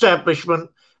British establishment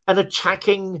and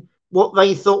attacking what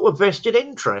they thought were vested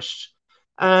interests.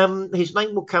 His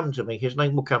name will come to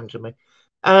me.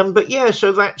 But yeah,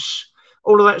 so that's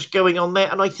all of that's going on there.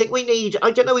 And I think we need a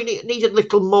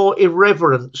little more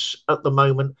irreverence at the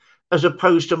moment, as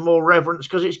opposed to more reverence,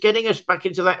 because it's getting us back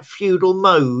into that feudal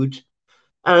mode.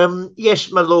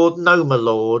 Yes, my lord, no, my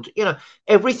lord.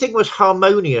 Everything was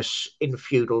harmonious in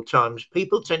feudal times.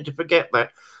 People tend to forget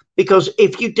that, because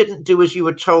if you didn't do as you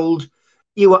were told,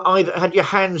 you were either had your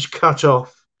hands cut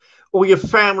off or your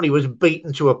family was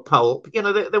beaten to a pulp.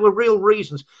 There were real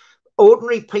reasons.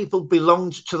 Ordinary people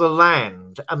belonged to the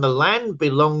land, and the land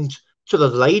belonged to the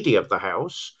lady of the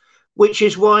house, which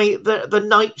is why the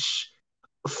knights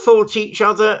fought each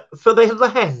other for their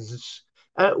lands,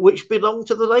 which belonged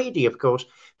to the lady, of course,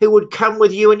 who would come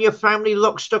with you and your family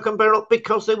lock, stock and barrel,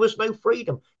 because there was no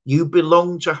freedom. You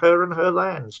belonged to her and her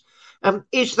lands.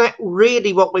 Is that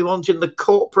really what we want in the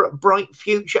corporate bright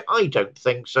future? I don't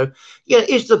think so.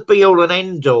 Is the be all and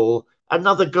end all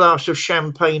another glass of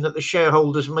champagne at the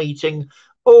shareholders meeting,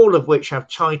 all of which have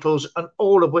titles and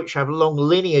all of which have long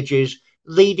lineages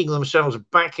leading themselves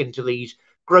back into these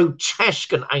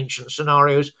grotesque and ancient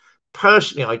scenarios?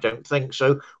 Personally, I don't think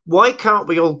so. Why can't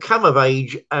we all come of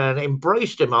age and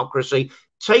embrace democracy,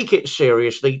 take it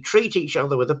seriously, treat each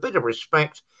other with a bit of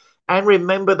respect, and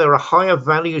remember there are higher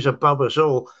values above us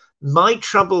all? My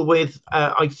trouble with,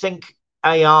 I think,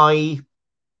 AI,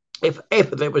 if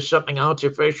ever there was something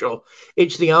artificial,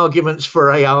 it's the arguments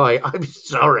for AI. I'm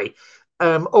sorry.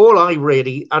 All I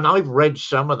really, and I've read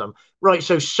some of them, right,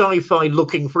 so sci-fi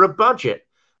looking for a budget.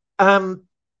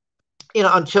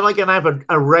 Until I can have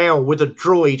a row with a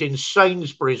droid in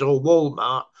Sainsbury's or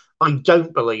Walmart, I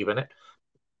don't believe in it.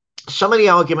 Some of the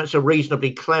arguments are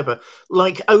reasonably clever,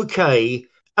 like, okay,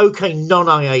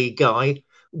 non-IA guy,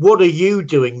 what are you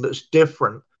doing that's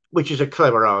different? Which is a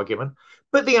clever argument.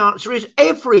 But the answer is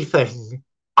everything.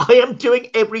 I am doing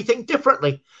everything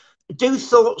differently. Do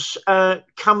thoughts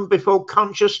come before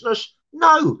consciousness?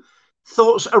 No.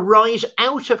 Thoughts arise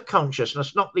out of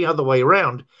consciousness, not the other way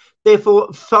around.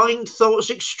 Therefore, find thoughts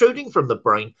extruding from the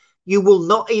brain. You will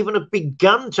not even have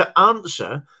begun to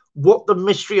answer what the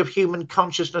mystery of human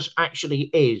consciousness actually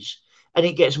is. And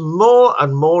it gets more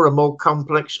and more and more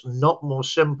complex, not more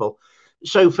simple.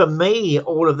 So for me,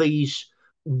 all of these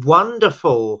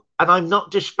wonderful, and I'm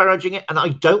not disparaging it, and I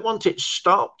don't want it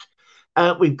stopped.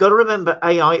 We've got to remember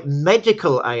AI,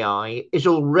 medical AI, is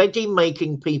already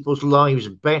making people's lives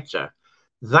better.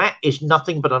 That is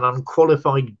nothing but an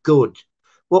unqualified good.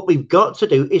 What we've got to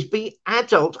do is be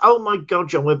adult. Oh my God,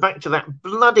 John, we're back to that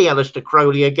bloody Aleister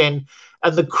Crowley again.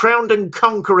 And the crowned and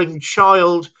conquering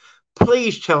child,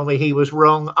 please tell me he was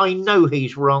wrong. I know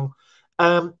he's wrong.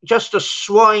 Just a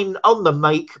swine on the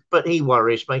make, but he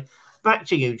worries me. Back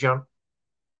to you, John.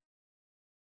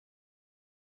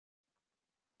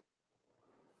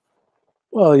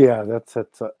 Well, yeah, that's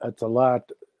a lot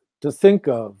to think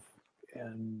of.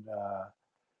 And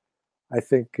I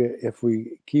think if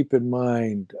we keep in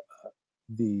mind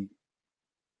the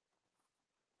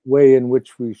way in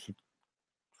which we should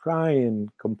try and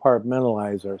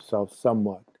compartmentalize ourselves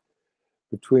somewhat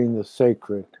between the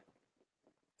sacred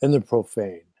and the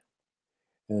profane,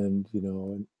 and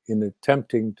in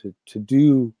attempting to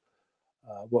do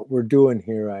what we're doing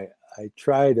here, I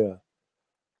try to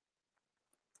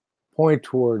point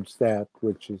towards that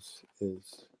which is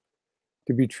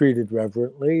to be treated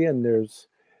reverently, and there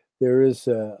is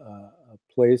a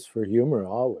place for humor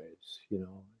always.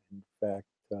 In fact,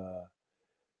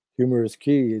 humor is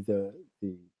key. The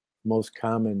most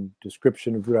common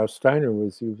description of Rudolf Steiner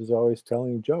was he was always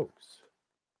telling jokes.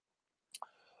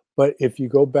 But if you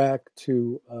go back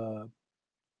to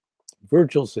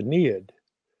Virgil's Aeneid,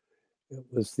 it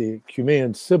was the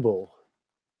Cumaean Sibyl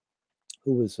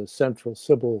who was a central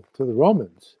Sibyl to the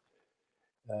Romans.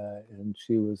 And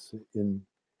she was in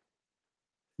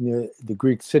near the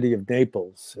Greek city of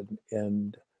Naples.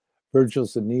 And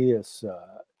Virgil's Aeneid,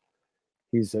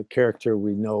 he's a character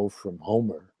we know from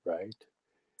Homer, right?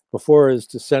 Before his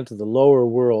descent to the lower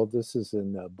world, this is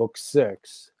in book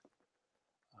 6,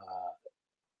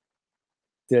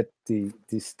 that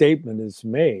the statement is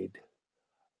made,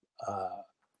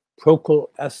 procul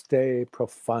este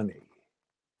profani.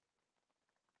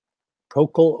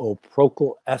 Procul o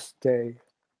procul este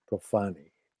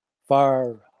profani.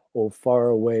 Far, o far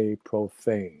away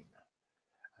profane.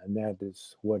 And that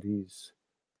is what he's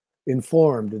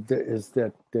informed, is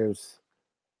that there's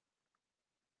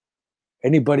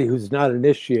anybody who's not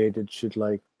initiated should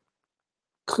like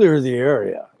clear the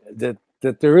area, that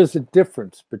there is a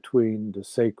difference between the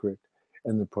sacred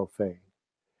and the profane.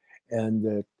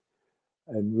 And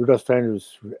Rudolf Steiner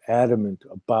is adamant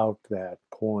about that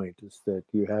point, is that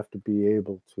you have to be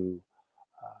able to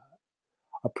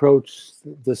approach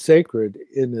the sacred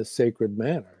in a sacred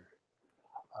manner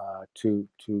to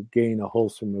gain a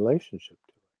wholesome relationship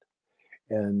to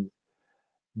it. And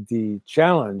the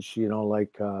challenge, you know,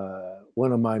 like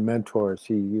one of my mentors,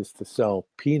 he used to sell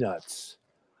peanuts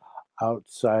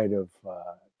outside of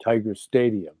Tiger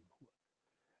Stadium.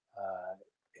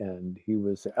 And he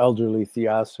was an elderly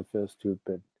theosophist who'd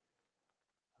been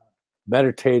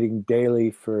meditating daily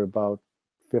for about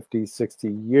 50, 60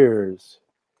 years.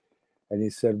 And he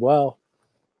said, well,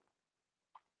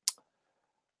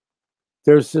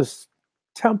 there's this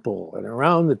temple, and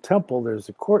around the temple, there's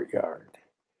a courtyard.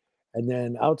 And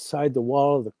then outside the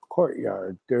wall of the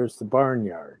courtyard, there's the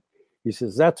barnyard. He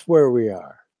says, that's where we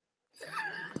are.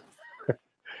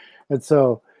 And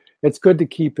so it's good to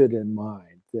keep it in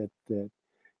mind that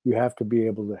you have to be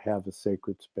able to have a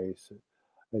sacred space.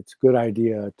 It's a good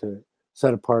idea to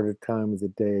set apart a time of the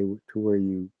day to where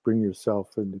you bring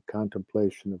yourself into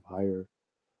contemplation of higher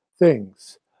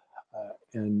things.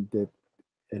 And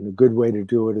a good way to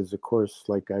do it is, of course,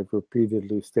 like I've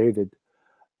repeatedly stated,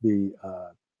 the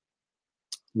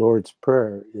Lord's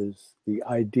Prayer is the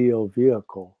ideal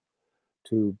vehicle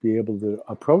to be able to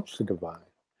approach the divine,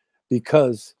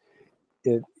 because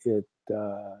it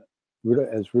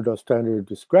as Rudolf Steiner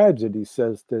describes it, he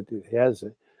says that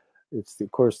it's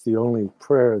of course the only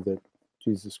prayer that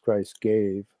Jesus Christ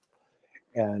gave,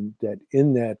 and that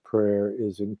in that prayer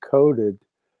is encoded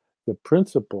the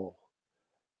principle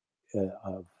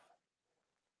of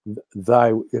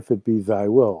thy, if it be thy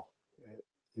will.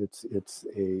 It's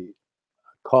a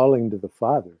calling to the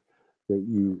Father, that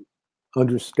you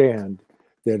understand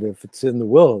that if it's in the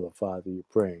will of the Father, you're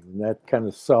praying. And that kind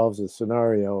of solves a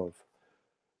scenario of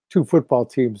two football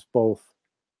teams both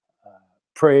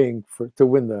praying to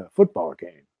win the football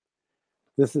game.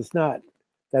 That's not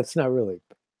really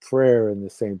prayer in the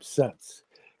same sense,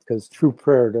 because true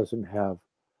prayer doesn't have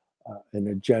an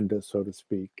agenda, so to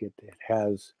speak. It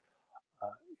has,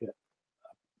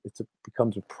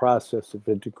 becomes a process of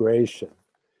integration.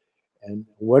 And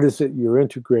what is it you're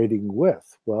integrating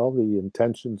with? Well, the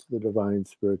intentions of the divine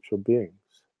spiritual beings,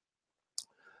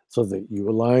 so that you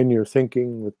align your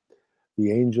thinking with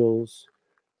the angels,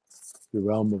 your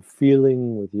realm of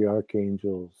feeling with the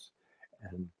archangels,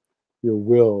 and your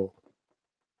will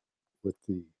with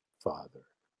the Father.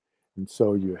 And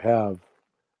so you have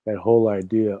that whole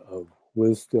idea of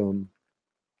wisdom,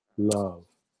 love,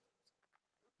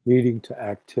 leading to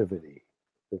activity.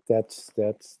 That's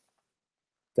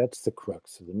the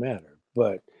crux of the matter.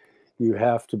 But you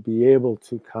have to be able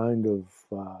to kind of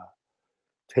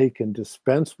take and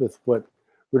dispense with what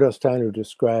Rudolf Steiner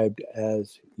described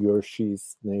as your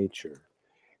sheath nature.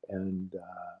 And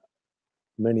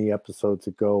many episodes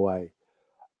ago, I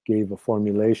gave a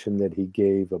formulation that he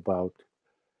gave about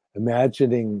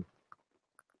imagining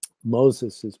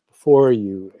Moses is before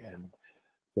you, and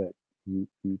that you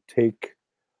take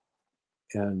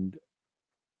and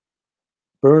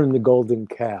burn the golden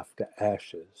calf to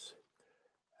ashes,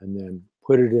 and then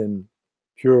put it in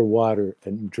pure water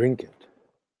and drink it.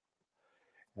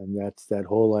 And that's that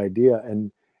whole idea.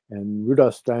 And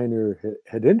Rudolf Steiner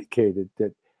had indicated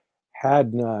that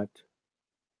had not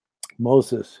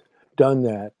Moses done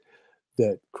that,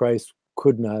 that Christ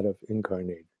could not have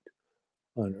incarnated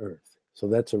on earth. So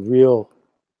that's a real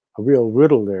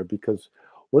riddle there, because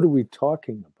what are we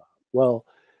talking about? Well,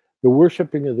 the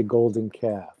worshiping of the golden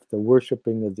calf, the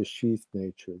worshiping of the sheath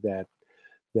nature, that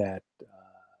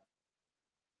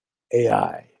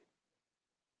AI,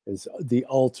 is the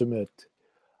ultimate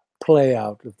play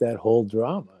out of that whole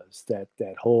drama, is that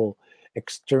whole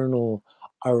external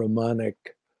Ahrimanic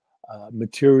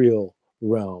material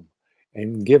realm,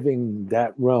 and giving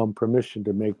that realm permission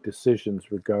to make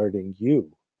decisions regarding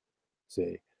you.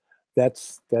 See,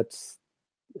 that's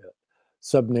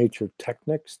subnature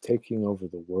technics taking over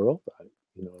the world.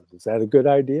 Is that a good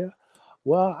idea?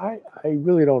 Well, I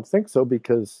really don't think so,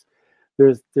 because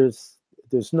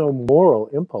there's no moral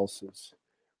impulses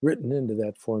written into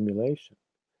that formulation.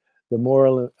 The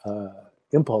moral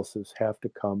impulses have to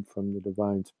come from the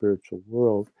divine spiritual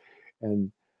world,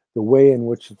 and the way in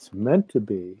which it's meant to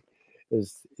be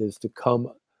is to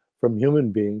come from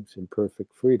human beings in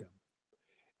perfect freedom.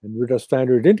 And Rudolf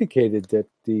Steiner had indicated that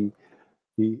the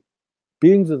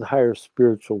beings of the higher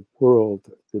spiritual world,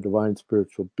 the divine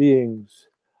spiritual beings,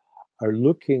 are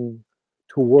looking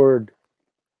toward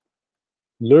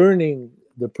learning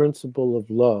the principle of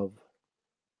love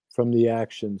from the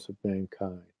actions of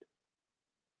mankind.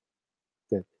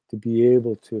 That to be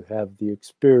able to have the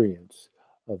experience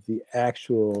of the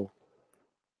actual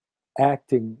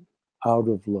acting out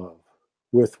of love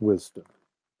with wisdom.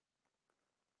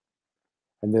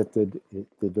 And that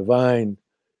the divine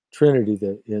Trinity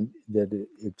that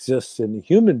exists in the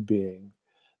human being,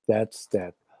 that's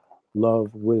that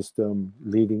love, wisdom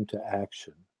leading to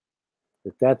action.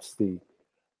 That's the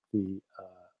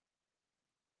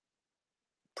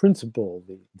principle.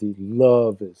 The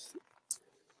love is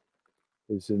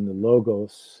in the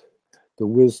logos, the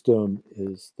wisdom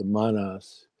is the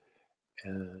manas,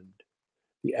 and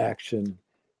the action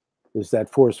is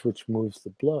that force which moves the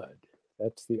blood.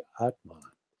 That's the Atman.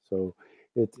 So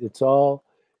it's all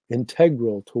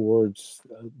integral towards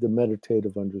the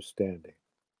meditative understanding.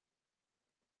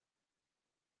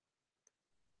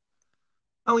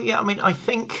 Oh, yeah. I mean, I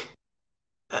think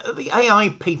the AI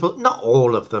people, not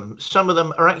all of them, some of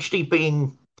them are actually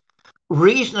being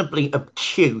reasonably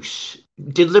obtuse,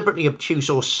 deliberately obtuse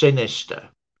or sinister.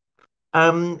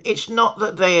 It's not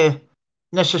that they're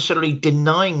necessarily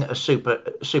denying a super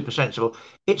sensible.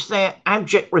 It's their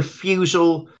abject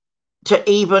refusal to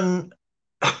even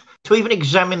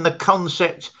examine the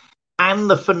concept and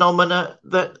the phenomena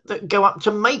that go up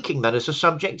to making that as a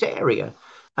subject area.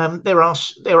 There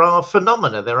are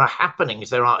phenomena, there are happenings,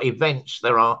 there are events,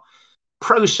 there are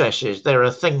processes, there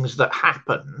are things that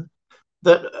happen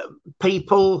that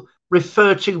people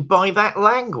refer to by that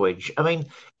language. I mean,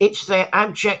 it's their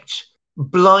abject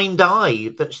blind eye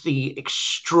that's the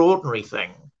extraordinary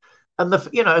thing. And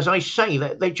as I say,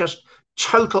 they just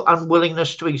total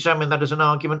unwillingness to examine that as an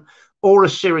argument or a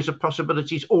series of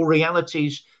possibilities or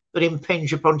realities that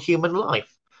impinge upon human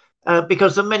life.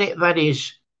 Because the minute that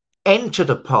is entered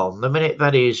upon, the minute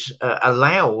that is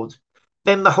allowed,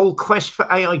 then the whole quest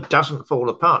for AI doesn't fall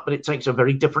apart, but it takes a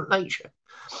very different nature.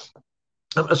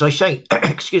 As I say,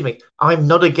 excuse me, I'm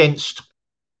not against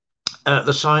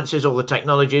the sciences or the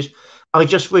technologies. I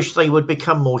just wish they would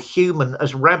become more human.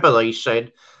 As Rabelais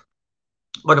said,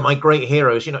 one of my great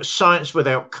heroes, science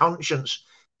without conscience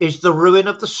is the ruin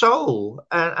of the soul.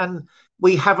 And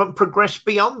we haven't progressed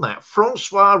beyond that.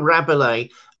 Francois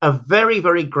Rabelais, a very,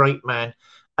 very great man.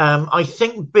 I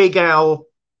think Big Al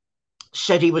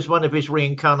said he was one of his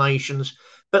reincarnations.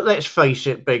 But let's face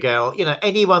it, Big Al,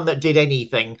 anyone that did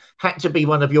anything had to be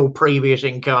one of your previous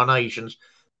incarnations.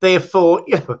 Therefore,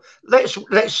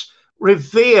 let's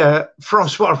revere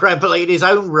Francois Rabelais in his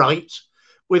own right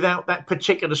without that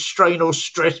particular strain or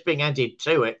stress being added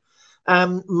to it.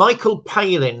 Michael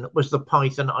Palin was the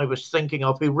Python I was thinking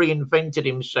of, who reinvented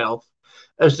himself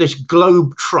as this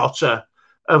globe-trotter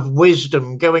of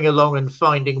wisdom, going along and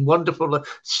finding wonderful,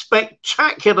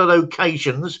 spectacular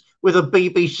locations with a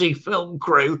BBC film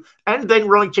crew, and then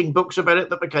writing books about it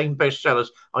that became bestsellers.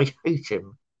 I hate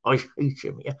him.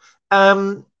 Yeah.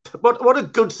 What a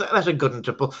good thing. That's a good one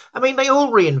to pull. I mean, they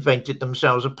all reinvented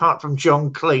themselves, apart from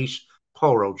John Cleese.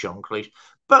 Poor old John Cleese.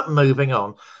 But moving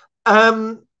on.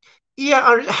 For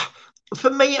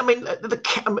me, I mean,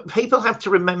 people have to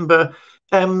remember.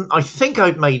 I think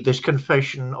I've made this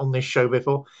confession on this show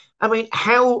before. I mean,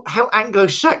 how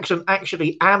Anglo-Saxon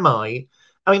actually am I?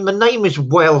 I mean, the name is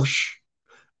Welsh.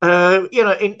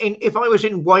 If I was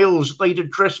in Wales, they'd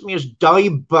address me as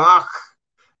Dybach.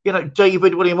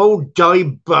 David William,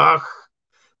 Dybach,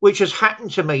 which has happened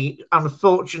to me,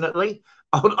 unfortunately,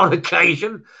 on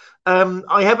occasion.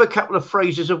 I have a couple of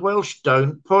phrases of Welsh.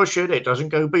 Don't push it. It doesn't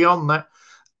go beyond that.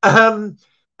 And,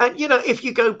 if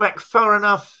you go back far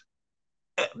enough,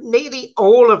 nearly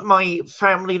all of my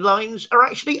family lines are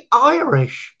actually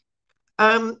Irish.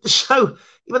 So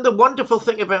even the wonderful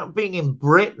thing about being in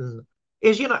Britain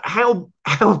is, how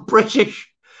British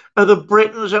are the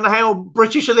Britons and how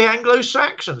British are the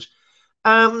Anglo-Saxons.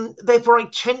 Therefore, I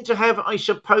tend to have, I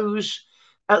suppose,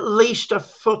 at least a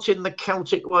foot in the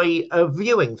Celtic way of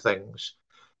viewing things.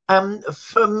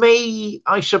 For me,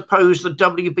 I suppose the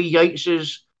W.B.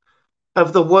 Yeatses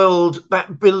of the world,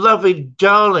 that beloved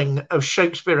darling of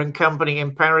Shakespeare and Company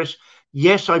in Paris.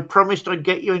 Yes, I promised I'd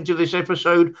get you into this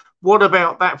episode. What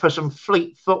about that for some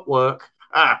fleet footwork?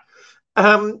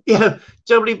 W.B.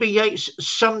 Yeats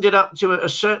summed it up to a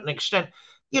certain extent.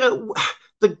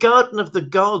 The Garden of the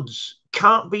Gods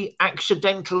can't be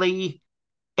accidentally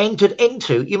entered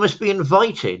into. You must be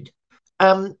invited.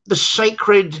 The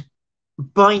sacred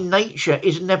by nature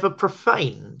is never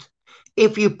profaned.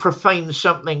 If you profane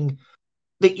something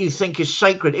that you think is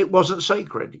sacred, it wasn't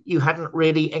sacred. You hadn't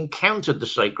really encountered the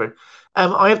sacred.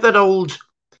 I have that old,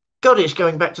 God, it's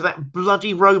going back to that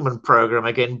bloody Roman program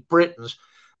again, Britons.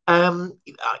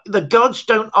 The gods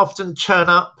don't often turn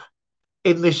up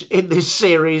in this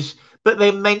series, but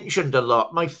they're mentioned a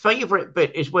lot. My favourite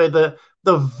bit is where the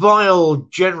vile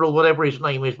general, whatever his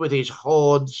name is, with his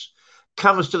hordes,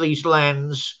 comes to these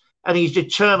lands and he's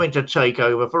determined to take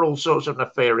over for all sorts of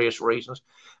nefarious reasons.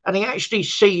 And he actually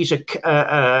sees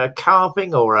a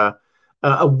carving or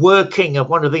a working of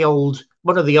one of the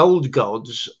old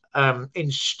gods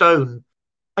in stone,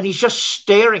 and he's just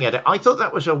staring at it. I thought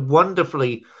that was a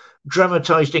wonderfully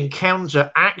dramatized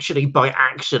encounter, actually by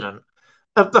accident,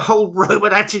 of the whole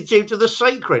Roman attitude to the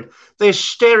sacred. They're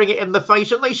staring it in the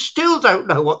face and they still don't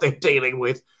know what they're dealing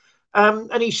with.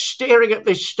 And he's staring at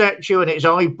this statue and it's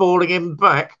eyeballing him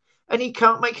back and he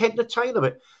can't make head nor tail of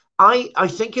it. I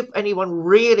think if anyone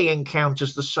really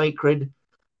encounters the sacred,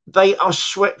 they are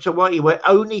swept away. We're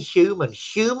only human,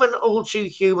 all too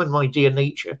human, my dear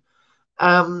Nietzsche.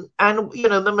 And,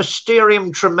 the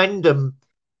mysterium tremendum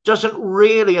doesn't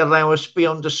really allow us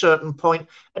beyond a certain point.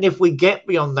 And if we get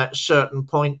beyond that certain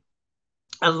point,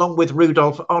 along with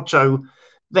Rudolf Otto,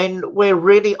 then we're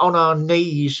really on our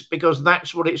knees, because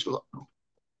that's what it's like.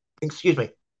 Excuse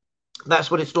me. That's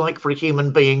what it's like for a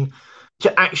human being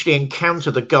to actually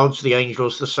encounter the gods, the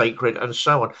angels, the sacred, and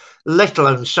so on, let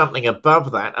alone something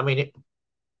above that. I mean,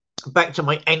 back to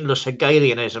my endless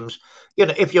Hegelianisms,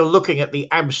 if you're looking at the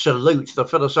absolute, the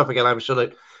philosophical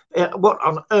absolute, what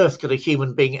on earth could a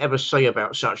human being ever say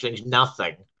about such things?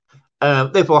 Nothing.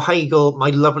 Therefore, Hegel, my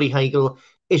lovely Hegel,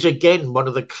 is again one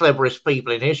of the cleverest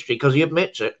people in history, because he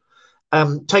admits it.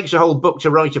 Takes a whole book to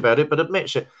write about it, but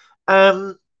admits it.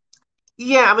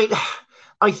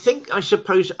 I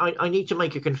suppose I need to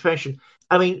make a confession.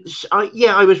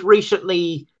 I was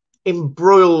recently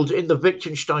embroiled in the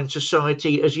Wittgenstein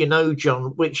Society, as you know,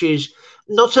 John, which is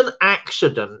not an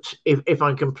accident, if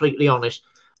I'm completely honest.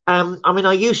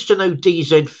 I used to know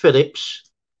D.Z.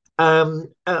 Phillips.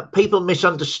 People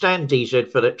misunderstand D.Z.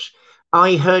 Phillips.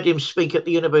 I heard him speak at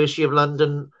the University of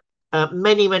London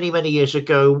many, many, many years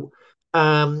ago.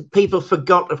 People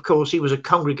forgot, of course, he was a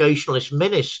Congregationalist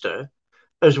minister,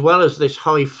 as well as this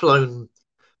high-flown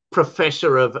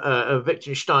professor of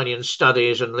Wittgensteinian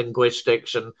studies and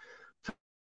linguistics and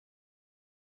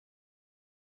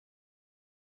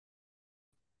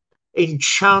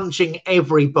enchanting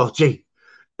everybody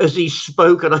as he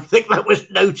spoke, and I think that was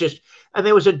noticed. And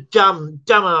there was a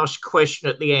dumbass question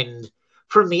at the end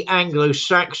from the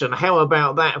Anglo-Saxon. How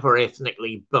about that for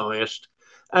ethnically biased?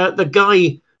 The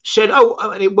guy said,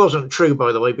 and it wasn't true,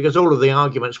 by the way, because all of the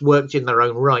arguments worked in their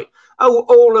own right.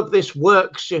 All of this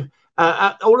works.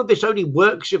 All of this only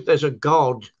works if there's a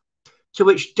God. To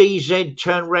which DZ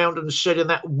turned round and said in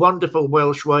that wonderful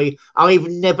Welsh way, I've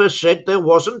never said there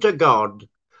wasn't a God.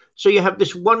 So you have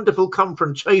this wonderful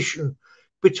confrontation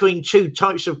between two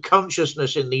types of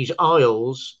consciousness in these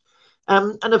isles.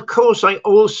 And of course, I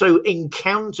also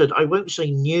encountered, I won't say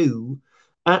knew,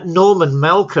 Norman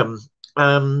Malcolm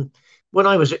when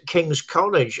I was at King's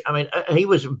College. He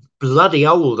was bloody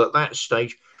old at that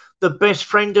stage. The best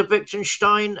friend of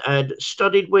Wittgenstein, had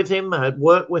studied with him, had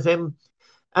worked with him.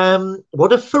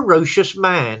 What a ferocious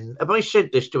man. Have I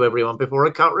said this to everyone before?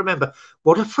 I can't remember.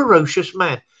 What a ferocious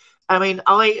man.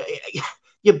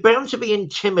 You're bound to be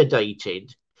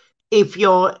intimidated if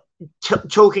you're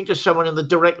talking to someone in the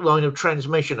direct line of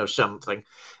transmission of something.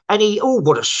 And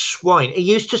what a swine. He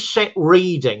used to set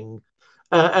reading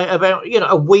about,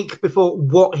 a week before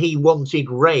what he wanted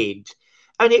read.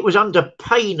 And it was under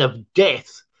pain of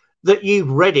death that you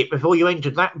read it before you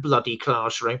entered that bloody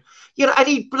classroom. And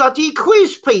he bloody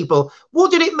quizzed people.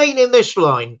 What did it mean in this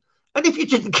line? And if you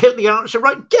didn't get the answer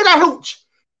right, get out!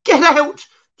 Get out!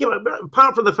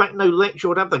 Apart from the fact no lecturer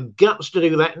would have the guts to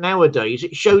do that nowadays,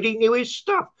 it showed he knew his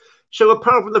stuff. So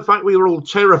apart from the fact we were all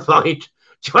terrified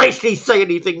to actually say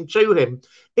anything to him.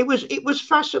 It was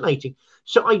fascinating.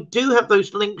 So I do have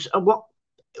those links. And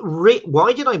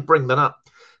why did I bring that up?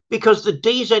 Because the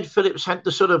DZ Phillips had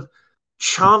the sort of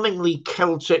charmingly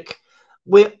Celtic.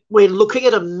 We're looking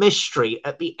at a mystery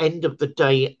at the end of the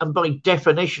day, and by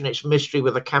definition, it's mystery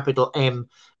with a capital M.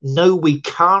 No, we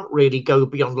can't really go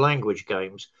beyond language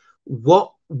games.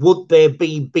 What would there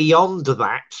be beyond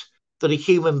that a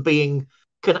human being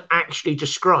can actually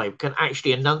describe, can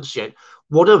actually enunciate?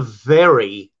 What a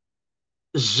very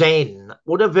zen,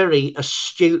 what a very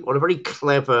astute, what a very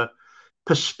clever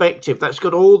perspective. That's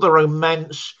got all the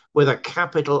romance with a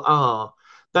capital R.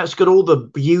 That's got all the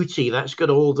beauty. That's got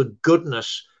all the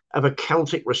goodness of a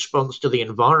Celtic response to the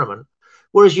environment.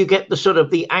 Whereas you get the sort of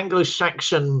the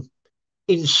Anglo-Saxon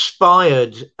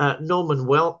inspired Norman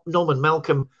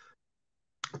Malcolm,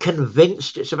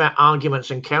 convinced it's about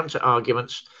arguments and counter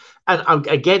arguments. And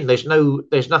again, there's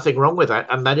nothing wrong with that,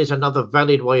 and that is another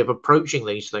valid way of approaching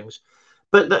these things.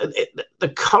 But the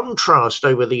contrast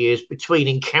over the years between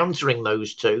encountering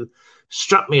those two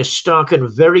struck me as stark and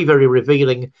very, very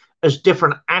revealing as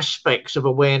different aspects of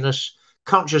awareness,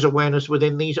 conscious awareness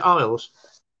within these aisles.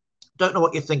 Don't know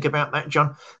what you think about that,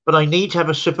 John, but I need to have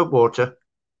a sip of water.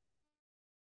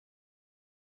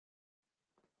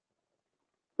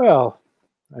 Well,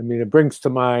 I mean, it brings to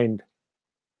mind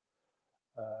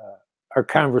our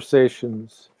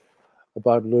conversations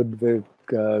about Ludwig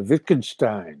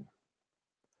Wittgenstein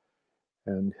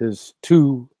and his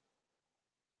 2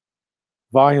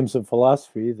 volumes of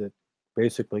philosophy that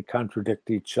basically contradict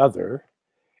each other.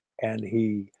 And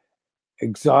he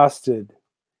exhausted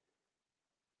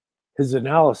his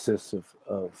analysis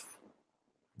of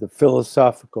the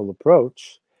philosophical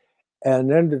approach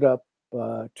and ended up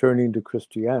turning to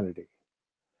Christianity.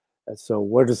 And so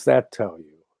what does that tell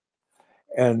you?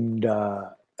 And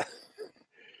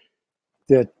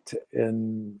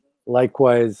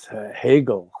likewise,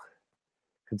 Hegel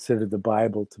considered the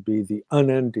Bible to be the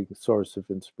unending source of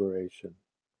inspiration.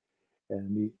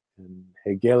 And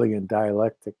Hegelian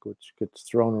dialectic, which gets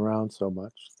thrown around so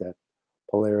much, that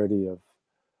polarity of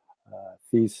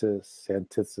thesis,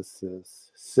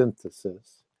 antithesis,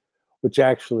 synthesis, which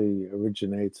actually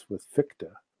originates with Fichte,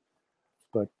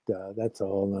 but that's a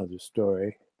whole nother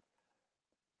story.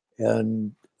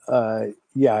 And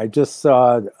yeah, I just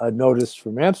saw a notice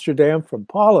from Amsterdam from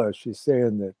Paula. She's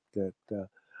saying that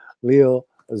Leo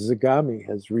Zagami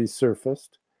has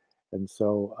resurfaced, and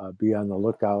so be on the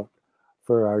lookout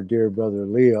for our dear brother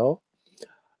Leo.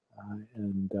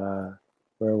 And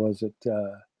where was it?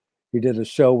 He did a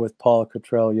show with Paula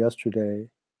Cottrell yesterday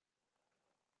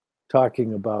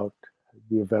talking about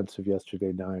the events of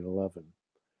yesterday, 9/11.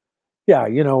 Yeah,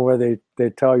 you know, where they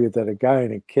tell you that a guy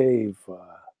in a cave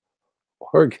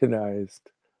organized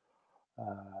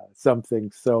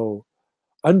something so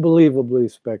unbelievably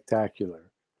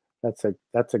spectacular. That's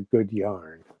a good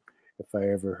yarn, if I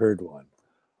ever heard one.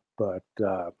 But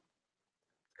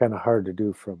kind of hard to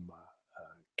do from a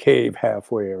cave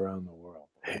halfway around the world.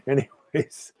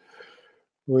 Anyways,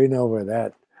 we know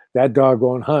where that dog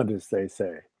won't hunt, as they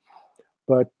say.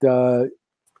 But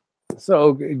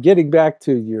so getting back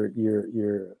to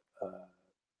your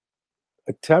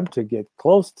attempt to get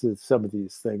close to some of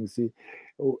these things,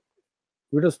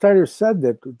 Rudolf Steiner said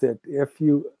that if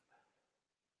you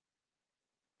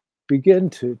begin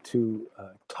to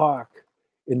talk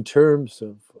in terms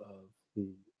of the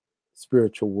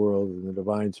spiritual world and the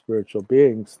divine spiritual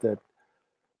beings, that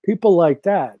people like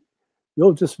that,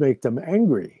 you'll just make them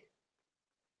angry,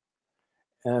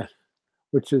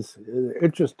 which is an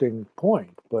interesting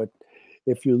point. But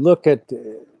if you look at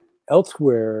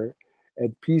elsewhere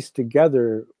and piece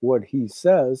together what he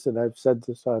says, and I've said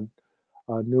this on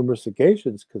numerous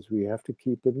occasions, because we have to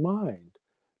keep in mind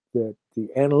that the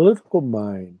analytical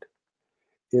mind,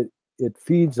 it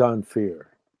feeds on fear,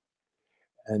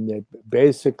 and that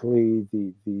basically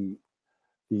the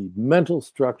mental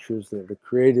structures that are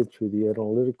created through the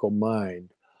analytical mind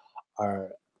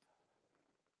are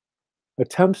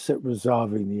attempts at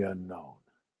resolving the unknown.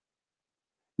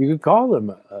 You could call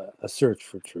them a search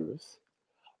for truth,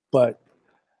 but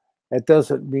it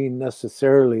doesn't mean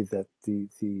necessarily that the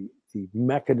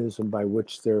mechanism by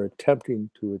which they're attempting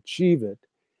to achieve it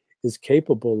is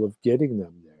capable of getting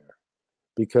them there.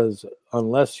 Because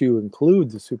unless you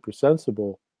include the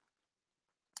supersensible,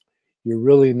 you're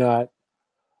really not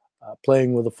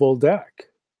playing with a full deck.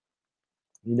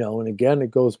 You know, and again,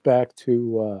 it goes back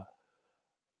to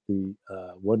the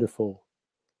wonderful,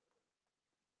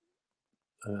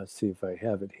 let's see if I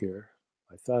have it here.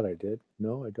 I thought I did.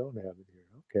 No, I don't have it here.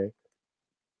 Okay.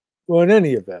 Well, in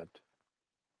any event,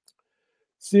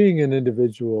 seeing an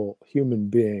individual human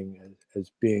being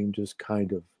as being just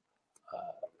kind of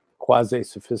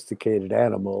quasi-sophisticated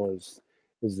animal is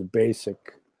the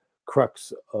basic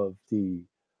crux of the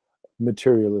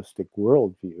materialistic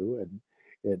worldview, and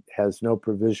it has no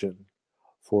provision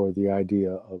for the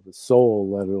idea of a soul,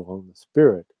 let alone the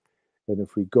spirit. And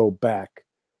if we go back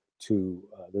to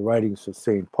the writings of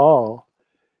St. Paul,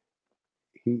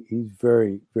 he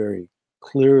very, very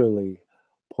clearly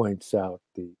points out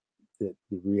the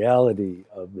reality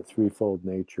of the threefold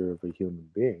nature of a human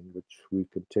being, which we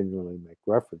continually make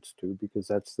reference to, because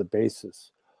that's the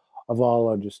basis of all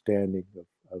understanding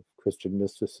of Christian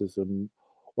mysticism,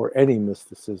 or any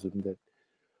mysticism that,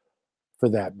 for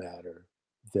that matter,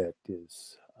 that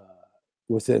is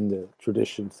within the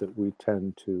traditions that we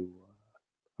tend to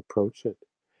approach it.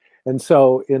 And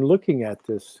so in looking at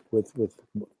this with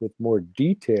more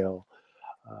detail,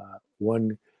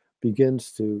 one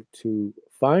begins to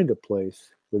find a place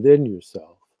within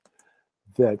yourself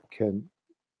that can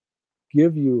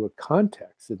give you a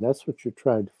context, and that's what you're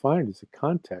trying to find, is a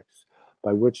context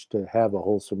by which to have a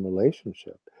wholesome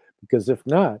relationship. Because if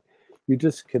not, you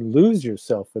just can lose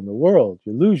yourself in the world.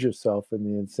 You lose yourself in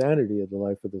the insanity of the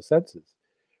life of the senses,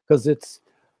 because it's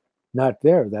not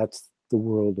there. That's the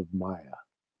world of Maya.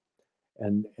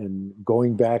 And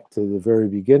going back to the very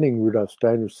beginning, Rudolf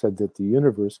Steiner said that the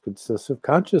universe consists of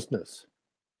consciousness.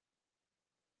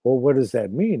 Well, what does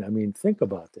that mean? I mean, think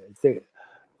about that.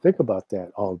 Think about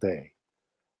that all day.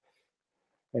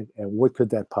 And what could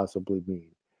that possibly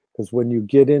mean? Because when you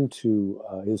get into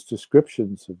his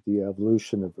descriptions of the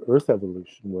evolution of Earth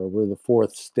evolution, where we're the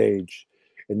fourth stage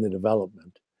in the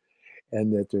development,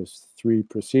 and that there's three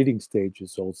preceding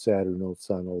stages, old Saturn, old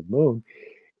Sun, old Moon,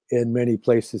 in many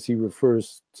places he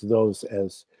refers to those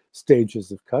as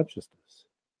stages of consciousness,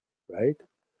 right?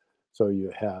 So you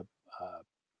have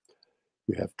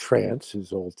trance,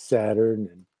 is old Saturn,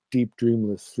 and deep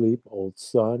dreamless sleep, old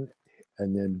Sun,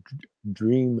 and then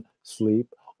dream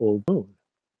sleep, old Moon,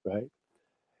 right?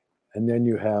 And then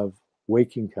you have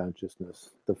waking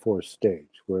consciousness, the fourth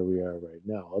stage, where we are right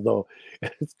now. Although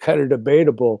it's kind of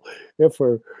debatable if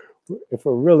we're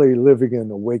really living in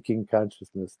a waking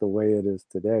consciousness the way it is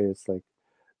today. It's like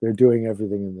they're doing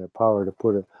everything in their power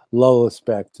to lull us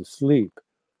back to sleep.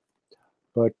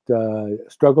 But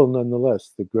struggle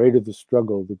nonetheless. The greater the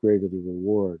struggle, the greater the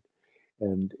reward.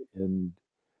 And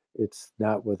it's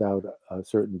not without a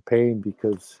certain pain,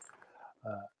 because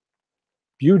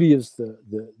beauty is the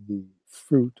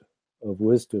fruit of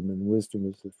wisdom, and wisdom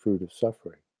is the fruit of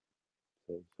suffering.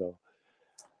 So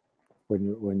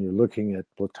when you're looking at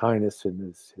Plotinus and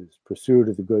his pursuit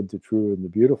of the good, the true, and the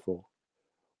beautiful,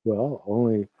 well,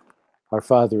 only our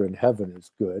Father in heaven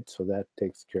is good, so that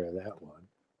takes care of that one,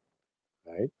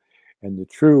 right? And the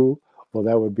true, well,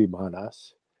 that would be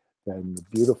manas, and the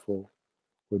beautiful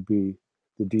would be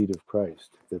the deed of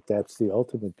Christ. That's the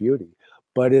ultimate beauty,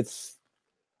 but it's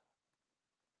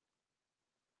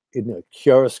in a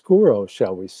chiaroscuro,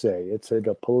 shall we say. It's in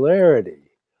a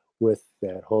polarity with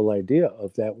that whole idea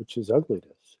of that which is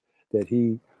ugliness, that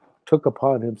he took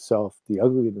upon himself the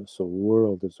ugliness of the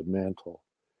world as a mantle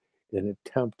in an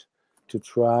attempt to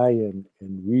try and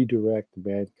redirect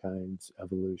mankind's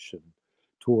evolution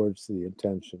towards the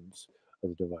intentions of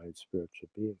the divine spiritual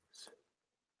beings.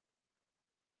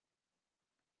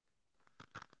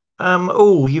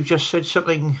 You've just said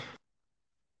something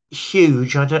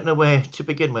huge. I don't know where to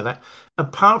begin with that.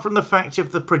 Apart from the fact,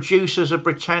 if the producers of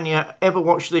Britannia ever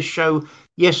watch this show,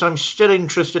 yes, I'm still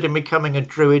interested in becoming a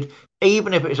druid,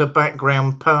 even if it's a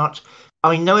background part.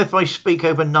 I know if I speak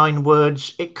over 9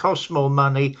 words, it costs more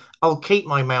money. I'll keep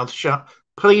my mouth shut.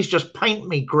 Please just paint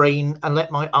me green and let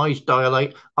my eyes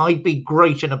dilate. I'd be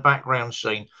great in a background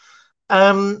scene.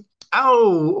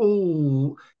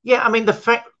 Yeah, I mean, the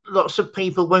fact lots of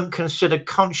people won't consider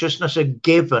consciousness a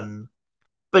given,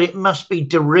 but it must be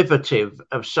derivative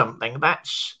of something.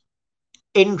 That's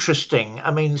interesting.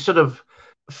 I mean, sort of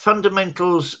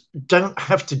fundamentals don't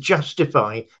have to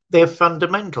justify their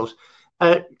fundamentals.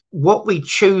 What we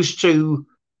choose to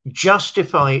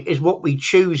justify is what we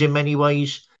choose in many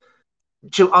ways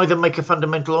to either make a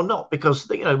fundamental or not, because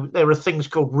there are things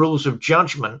called rules of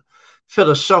judgment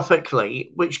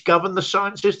philosophically which govern the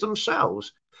sciences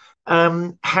themselves.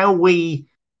 How we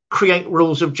create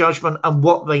rules of judgment and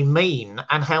what they mean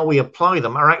and how we apply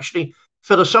them are actually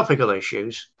philosophical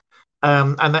issues,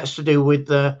 and that's to do with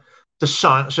the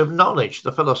science of knowledge,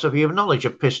 the philosophy of knowledge,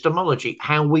 epistemology,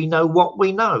 how we know what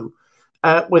we know,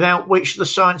 without which the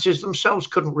sciences themselves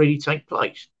couldn't really take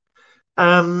place.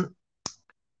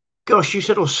 Gosh, you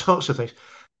said all sorts of things.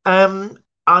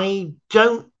 I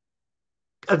don't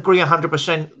agree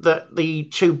 100% that the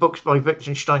 2 books by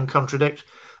Wittgenstein contradict.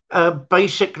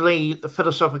 basically, the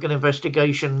Philosophical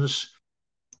Investigations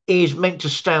is meant to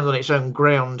stand on its own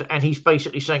ground, and he's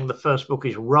basically saying the first book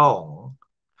is wrong.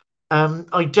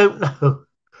 I don't know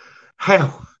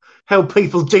how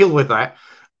people deal with that.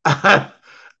 Yeah,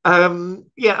 I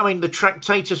mean, the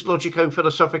Tractatus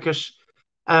Logico-Philosophicus,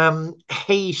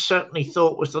 he certainly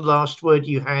thought was the last word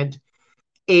you had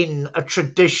in a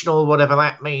traditional, whatever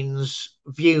that means,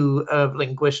 view of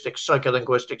linguistics,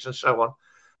 psycholinguistics, and so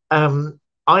on.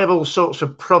 I have all sorts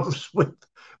of problems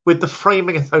with the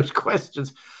framing of those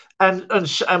questions.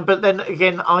 But then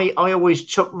again, I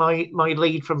always took my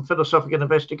lead from Philosophical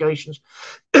Investigations,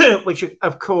 which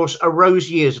of course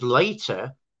arose years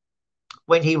later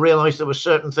when he realized there were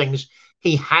certain things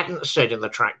he hadn't said in the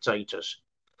Tractatus,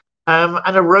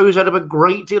 and arose out of a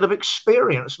great deal of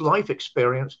experience, life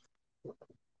experience.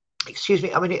 Excuse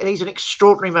me. I mean, he's an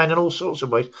extraordinary man in all sorts of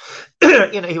ways.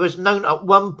 He was known at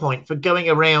one point for going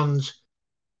around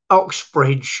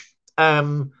Oxbridge,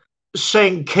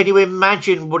 saying, "Can you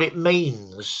imagine what it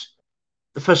means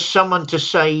for someone to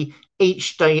say,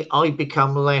 each day I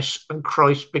become less and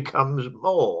Christ becomes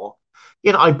more?"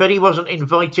 I bet he wasn't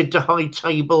invited to high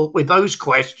table with those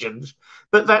questions,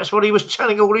 but that's what he was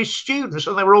telling all his students,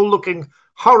 and they were all looking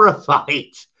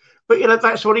horrified. But,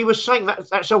 that's what he was saying.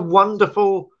 That's a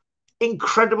wonderful,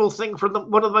 incredible thing from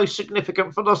one of the most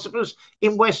significant philosophers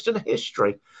in Western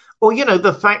history. Or,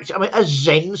 the fact, I mean, a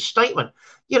Zen statement,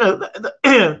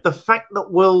 the fact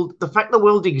that the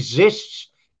world exists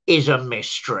is a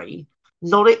mystery,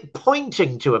 not it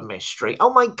pointing to a mystery.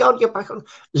 Oh my God, you're back on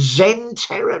Zen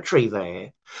territory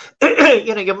there.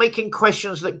 You're making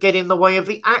questions that get in the way of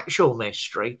the actual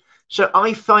mystery. So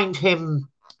I find him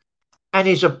and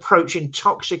his approach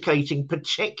intoxicating,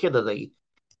 particularly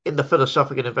in the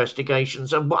Philosophical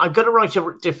Investigations. And I'm going to write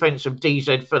a defense of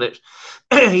D.Z. Phillips.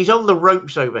 He's on the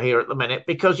ropes over here at the minute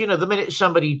because, the minute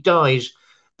somebody dies,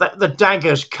 the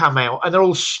daggers come out and they're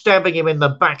all stabbing him in the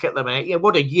back at the minute. Yeah,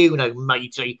 what do you know,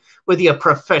 matey, with your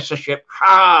professorship?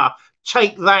 Ha!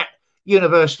 Take that,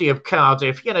 University of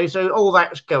Cardiff. So all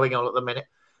that's going on at the minute.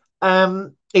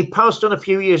 He passed on a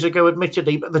few years ago,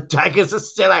 admittedly, but the daggers are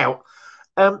still out.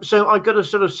 So I've got to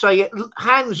sort of say,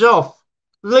 hands off.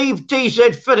 Leave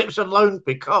D.Z. Phillips alone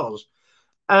because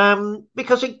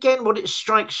again, what it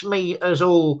strikes me as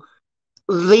all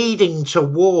leading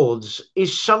towards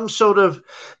is some sort of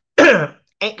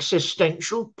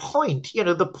existential point,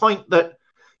 the point that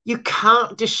you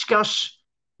can't discuss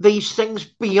these things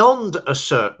beyond a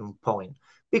certain point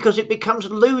because it becomes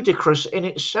ludicrous in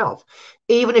itself.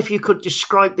 Even if you could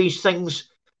describe these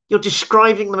things, you're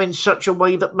describing them in such a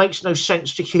way that makes no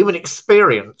sense to human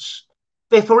experience.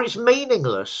 Therefore, it's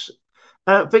meaningless.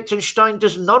 Wittgenstein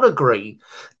does not agree,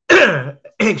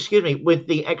 excuse me, with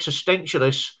the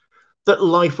existentialists that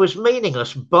life was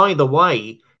meaningless. By the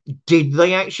way, did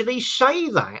they actually say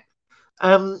that?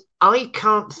 I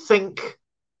can't think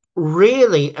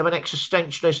really of an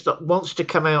existentialist that wants to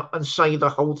come out and say the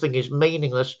whole thing is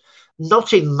meaningless.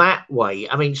 Not in that way.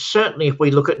 I mean, certainly if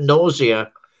we look at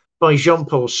Nausea by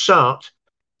Jean-Paul Sartre,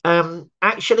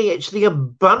 actually it's the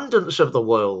abundance of the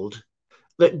world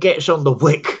that gets on the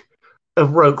wick of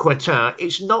Roquetin.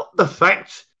 It's not the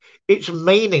fact it's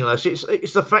meaningless.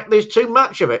 It's the fact there's too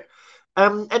much of it.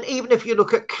 And even if you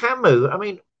look at Camus, I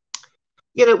mean,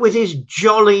 with his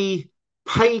jolly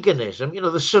paganism,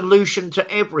 the solution to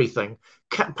everything,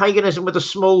 paganism with a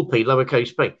small p,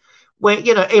 lowercase p, where,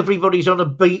 everybody's on a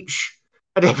beach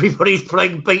and everybody's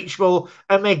playing beach ball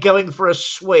and they're going for a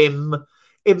swim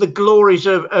in the glories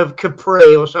of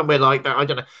Capri or somewhere like that. I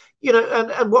don't know.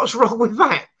 And what's wrong with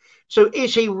that? So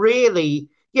is he really,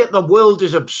 the world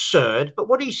is absurd, but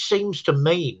what he seems to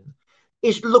mean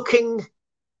is looking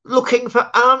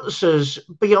for answers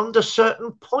beyond a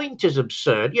certain point is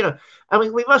absurd. I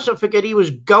mean, we mustn't forget he was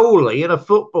goalie in a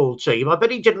football team. I bet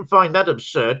he didn't find that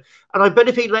absurd. And I bet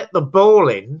if he let the ball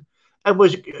in and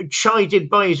was chided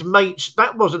by his mates,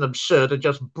 that wasn't absurd and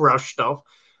just brushed off.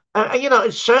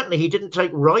 Certainly he didn't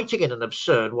take writing in an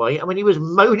absurd way. I mean, he was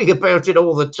moaning about it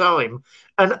all the time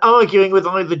and arguing with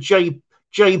either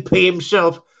JP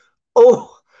himself or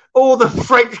the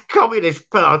French Communist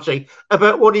Party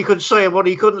about what he could say and what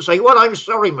he couldn't say. Well, I'm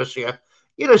sorry, monsieur.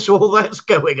 So all that's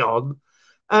going on.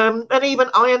 And even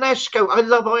Ionesco. I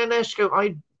love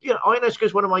Ionesco. Ionesco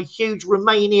is one of my huge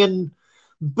Romanian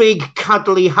big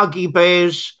cuddly huggy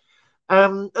bears.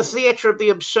 A theatre of the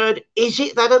absurd. Is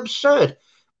it that absurd?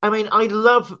 I mean, I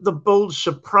love the bold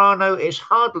soprano. It's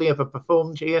hardly ever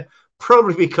performed here,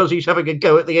 probably because he's having a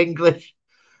go at the English.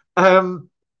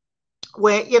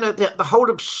 Where, the whole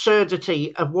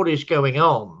absurdity of what is going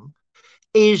on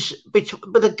is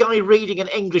with a guy reading an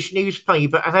English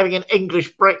newspaper and having an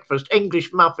English breakfast,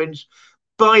 English muffins.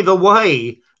 By the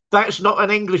way, that's not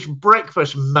an English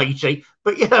breakfast, matey,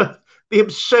 but you know, the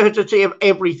absurdity of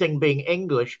everything being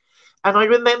English. And I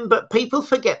remember people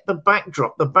forget the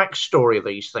backdrop, the backstory of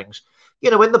these things.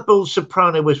 You know, when the Bull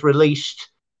Soprano was released,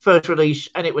 first release,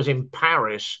 and it was in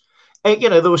Paris, you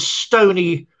know, there were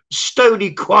stony,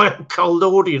 quiet, cold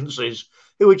audiences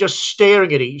who were just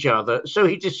staring at each other. So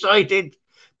he decided,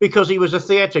 because he was a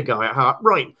theatre guy at heart,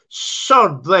 right,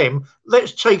 sod them,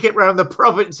 let's take it round the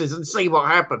provinces and see what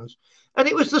happens. And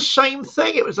it was the same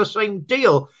thing. It was the same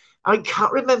deal. I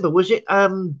can't remember. Was it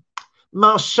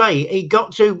Marseille? He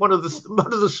got to one of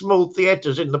the small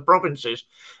theatres in the provinces,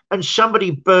 and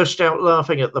somebody burst out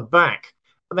laughing at the back,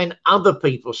 and then other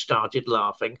people started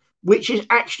laughing, which is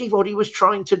actually what he was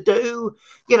trying to do.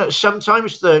 You know,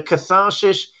 sometimes the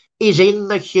catharsis is in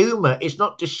the humour. It's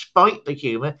not despite the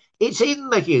humour. It's in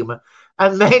the humour.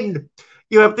 And then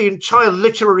you have the entire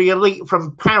literary elite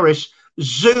from Paris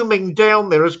zooming down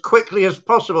there as quickly as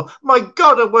possible. My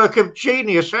God, a work of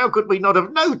genius. How could we not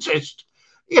have noticed?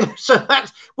 You know, so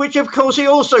that's, which of course he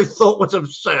also thought was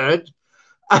absurd.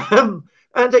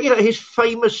 And, you know, his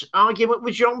famous argument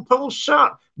with Jean-Paul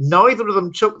Sartre, neither of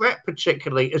them took that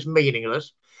particularly as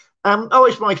meaningless. Oh,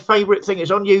 it's my favourite thing.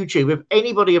 It's on YouTube. If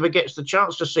anybody ever gets the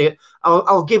chance to see it,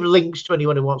 I'll give links to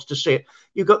anyone who wants to see it.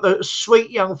 You've got the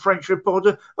sweet young French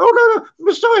reporter. Oh,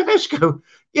 no, Mr. Ionesco,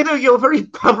 you know, your very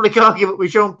public argument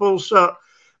with Jean-Paul Sartre.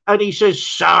 And he says,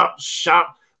 Sartre,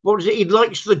 what is it? He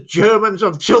likes the Germans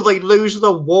until they lose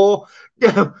the war.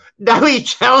 Now he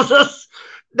tells us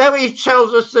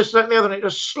this, that, and the other. And it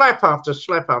just slap after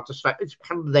slap after slap. It's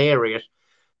hilarious.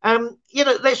 You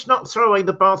know, let's not throw away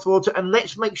the bathwater, and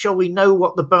let's make sure we know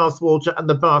what the bathwater and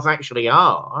the bath actually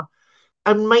are.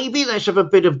 And maybe let's have a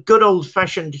bit of good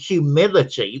old-fashioned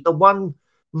humility, the one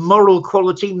moral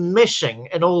quality missing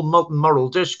in all modern moral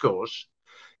discourse,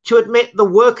 to admit the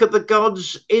work of the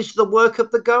gods is the work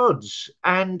of the gods,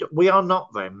 and we are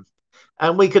not them.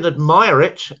 And we can admire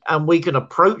it, and we can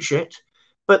approach it,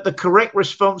 but the correct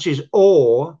response is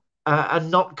awe,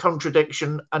 and not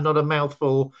contradiction, and not a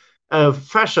mouthful of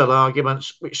facile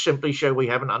arguments which simply show we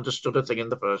haven't understood a thing in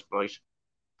the first place.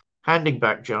 Handing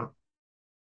back, John.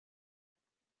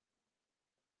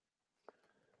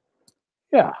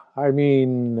 Yeah, I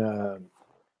mean, the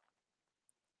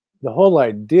whole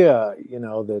idea, you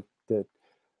know, that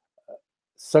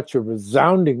such a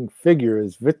resounding figure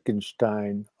as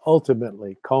Wittgenstein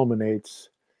ultimately culminates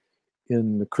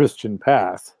in the Christian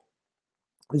path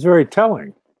is very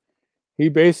telling. He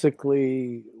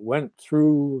basically went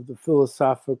through the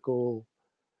philosophical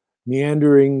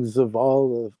meanderings of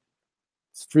all the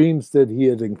streams that he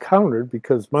had encountered,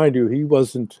 because, mind you, he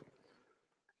wasn't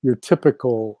your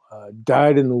typical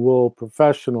dyed-in-the-wool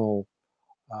professional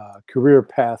career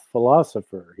path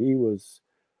philosopher. He was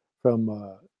from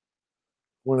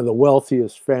one of the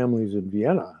wealthiest families in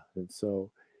Vienna, and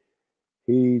so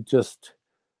he just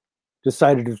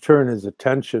decided to turn his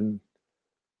attention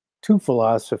to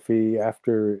philosophy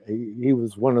after he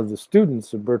was one of the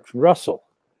students of Bertrand Russell.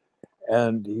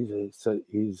 And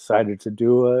he decided to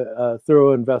do a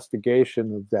thorough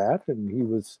investigation of that. And he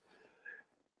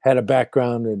had a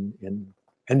background in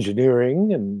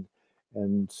engineering,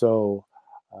 and so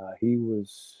he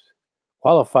was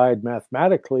qualified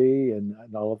mathematically, and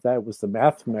all of that. It was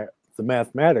the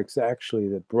mathematics actually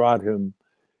that brought him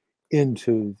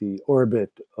into the orbit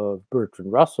of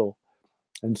Bertrand Russell.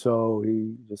 And so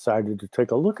he decided to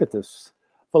take a look at this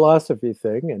philosophy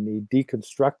thing, and he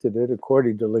deconstructed it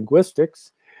according to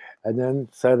linguistics, and then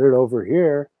set it over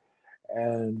here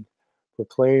and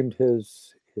proclaimed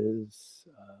his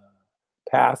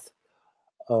path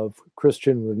of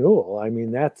Christian renewal. I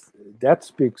mean, that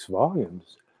speaks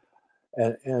volumes.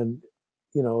 And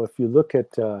you know, if you look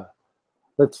at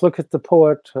let's look at the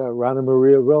poet Rainer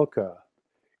Maria Rilke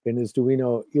in his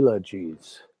Duino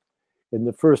Elegies. In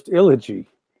the first elegy,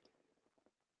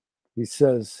 he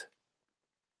says,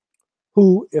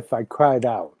 "Who, if I cried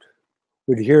out,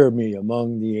 would hear me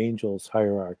among the angels'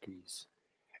 hierarchies?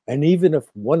 And even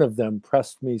if one of them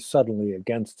pressed me suddenly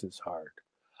against his heart,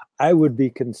 I would be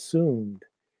consumed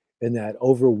in that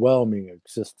overwhelming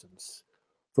existence.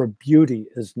 For beauty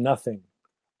is nothing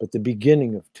but the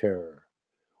beginning of terror,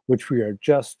 which we are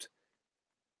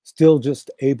still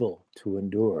just able to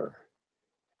endure.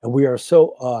 And we are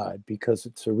so awed because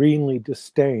it serenely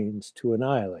disdains to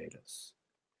annihilate us.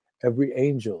 Every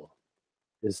angel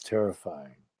is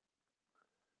terrifying."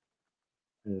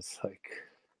 And it's like,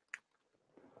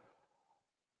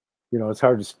 you know, it's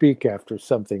hard to speak after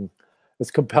something as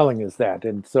compelling as that.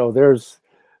 And so there's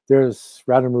there's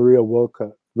Rana Maria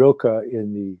Rilke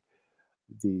in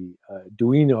the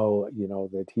Duino, you know,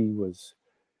 that he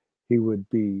would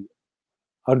be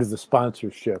under the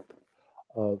sponsorship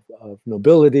of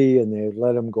nobility, and they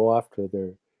let him go off to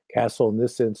their castle, in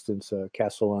this instance, a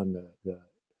castle on the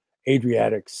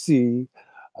Adriatic Sea,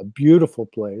 a beautiful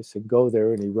place, and go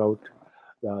there, and he wrote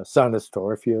Sonus to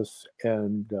Orpheus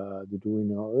and the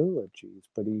Duino Elegies,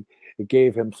 but it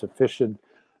gave him sufficient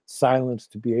silence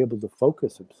to be able to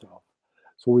focus himself.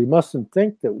 So we mustn't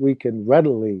think that we can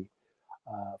readily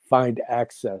find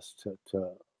access to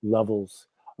levels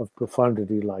of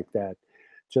profundity like that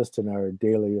just in our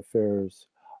daily affairs,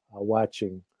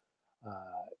 watching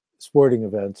sporting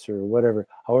events or whatever,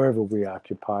 however we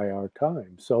occupy our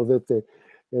time. So that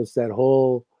there's that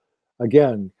whole,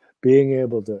 again, being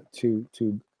able to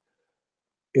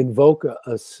invoke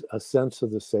a sense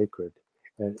of the sacred,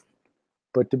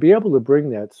 but to be able to bring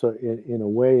that so in a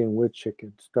way in which it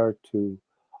can start to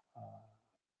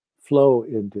flow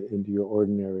into your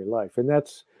ordinary life. And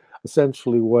that's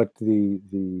essentially what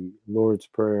the Lord's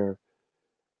Prayer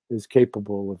is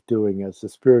capable of doing as a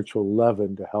spiritual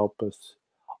leaven to help us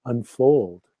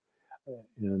unfold,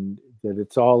 and that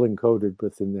it's all encoded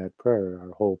within that prayer,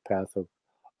 our whole path of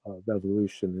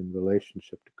evolution in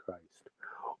relationship to Christ.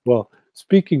 Well,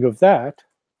 speaking of that,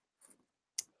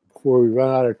 before we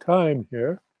run out of time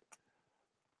here,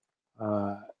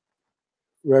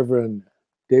 Reverend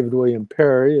David William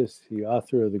Parry is the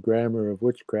author of The Grammar of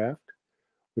Witchcraft,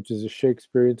 which is a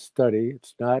Shakespearean study.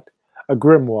 It's not a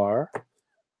grimoire.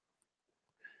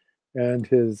 And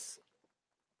his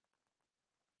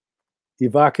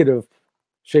evocative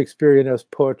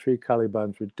Shakespearean-esque poetry,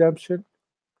 Caliban's Redemption,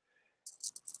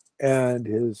 and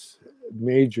his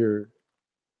major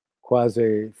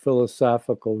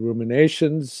quasi-philosophical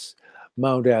ruminations,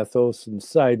 Mount Athos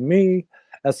Inside Me,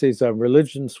 Essays on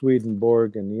Religion,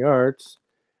 Swedenborg and the Arts,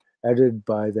 edited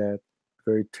by that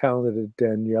very talented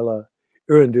Daniela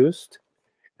Irendust.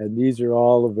 And these are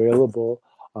all available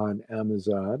on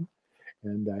Amazon,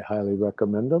 and I highly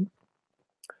recommend them.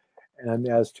 And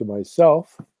as to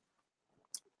myself,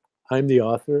 I'm the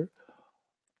author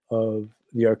of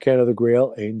The Arcana of the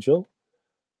Grail Angel,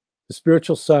 The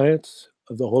Spiritual Science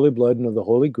of the Holy Blood and of the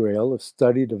Holy Grail, a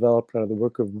study developed out of the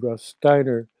work of Rudolf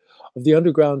Steiner of the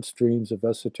underground streams of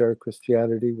esoteric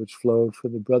Christianity which flowed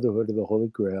from the Brotherhood of the Holy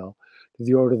Grail to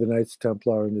the Order of the Knights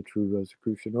Templar and the True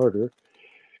Rosicrucian Order,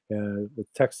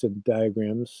 with text and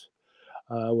diagrams,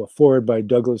 forward by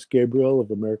Douglas Gabriel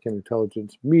of American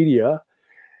Intelligence Media.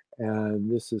 And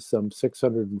this is some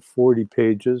 640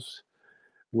 pages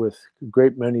with a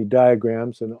great many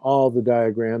diagrams, and all the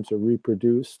diagrams are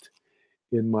reproduced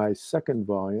in my second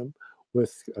volume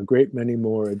with a great many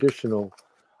more additional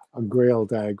Grail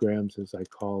diagrams, as I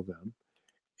call them.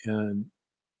 And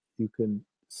you can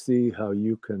see how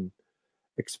you can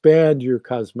expand your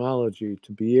cosmology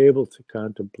to be able to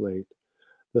contemplate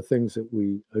the things that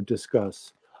we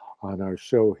discuss on our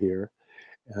show here.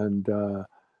 And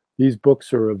these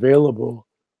books are available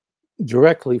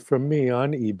directly from me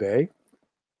on eBay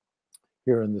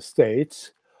here in the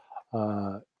States.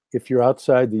 If you're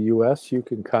outside the US, you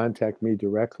can contact me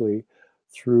directly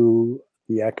through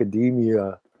the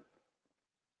academia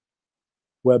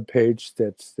webpage.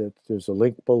 There's a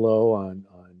link below on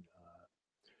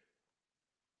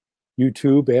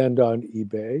YouTube and on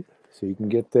eBay, so you can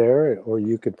get there, or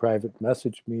you could private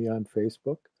message me on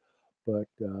Facebook. But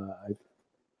I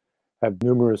have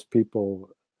numerous people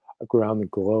around the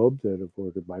globe that have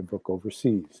ordered my book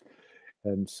overseas.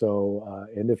 And so,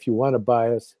 and if you want to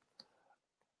buy us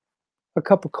a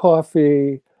cup of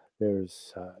coffee,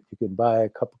 there's you can buy a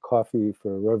cup of coffee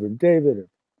for Reverend David at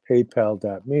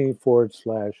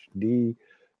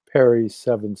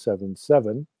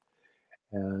paypal.me/dperry777.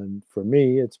 And for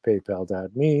me, it's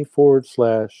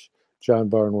paypal.me/John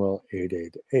Barnwell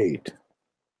 888.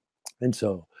 And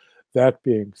so, that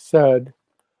being said,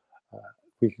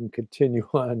 we can continue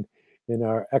on in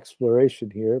our exploration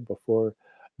here before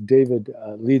David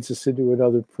leads us into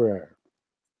another prayer.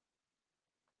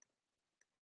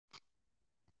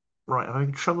 Right, I'm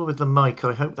having trouble with the mic.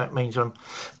 I hope that means I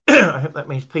hope that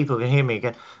means people can hear me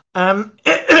again.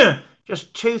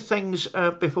 Just two things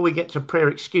before we get to prayer.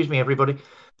 Excuse me, everybody.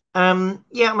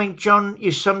 Yeah, I mean, John,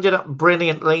 you summed it up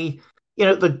brilliantly. You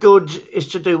know, the good is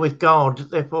to do with God,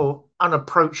 therefore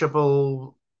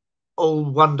unapproachable, all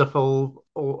wonderful,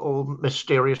 all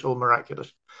mysterious, all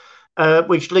miraculous,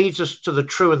 which leads us to the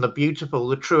true and the beautiful.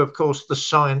 The true, of course, the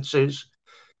sciences,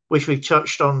 which we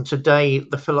touched on today,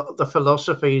 the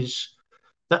philosophies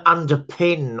that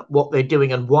underpin what they're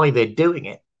doing and why they're doing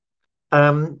it.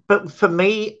 But for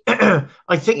me,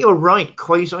 I think you're right.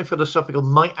 Quasi-philosophical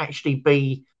might actually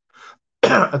be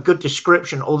a good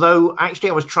description, although actually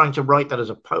I was trying to write that as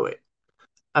a poet.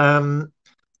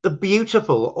 The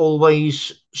beautiful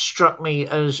always struck me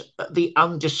as the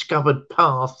undiscovered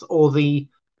path, or the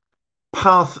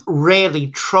path rarely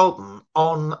trodden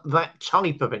on that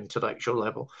type of intellectual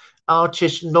level.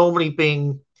 Artists normally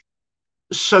being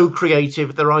so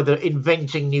creative, they're either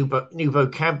inventing new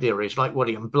vocabularies like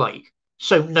William Blake,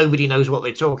 so nobody knows what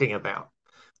they're talking about,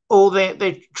 or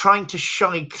they're trying to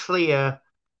shy clear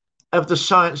of the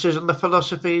sciences and the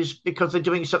philosophies because they're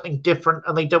doing something different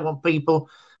and they don't want people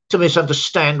to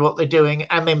misunderstand what they're doing,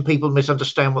 and then people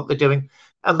misunderstand what they're doing,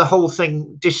 and the whole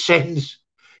thing descends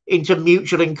into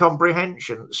mutual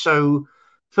incomprehension. So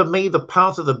for me, the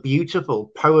path of the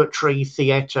beautiful, poetry,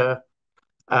 theatre,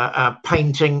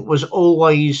 painting, was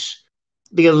always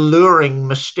the alluring,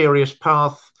 mysterious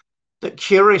path that,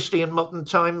 curiously, in modern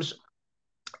times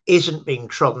isn't being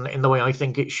trodden in the way I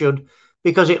think it should,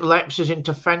 because it lapses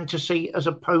into fantasy as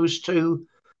opposed to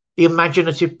the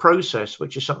imaginative process,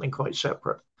 which is something quite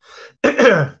separate.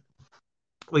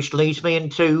 Which leads me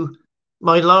into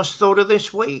my last thought of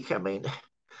this week. I mean,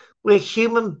 we're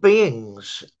human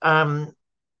beings.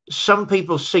 Some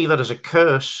people see that as a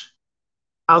curse.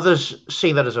 Others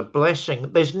see that as a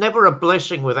blessing. There's never a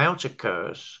blessing without a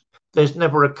curse. There's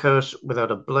never a curse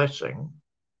without a blessing.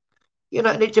 You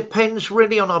know, and it depends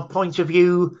really on our point of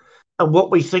view and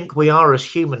what we think we are as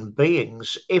human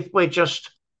beings. If we're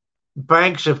just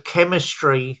bags of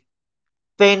chemistry,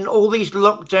 then all these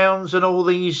lockdowns and all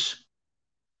these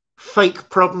fake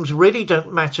problems really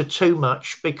don't matter too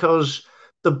much, because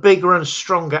the bigger and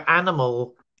stronger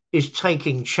animal is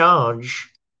taking charge.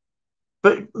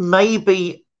 But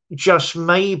maybe, just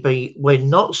maybe, we're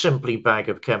not simply a bag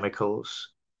of chemicals,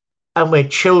 and we're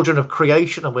children of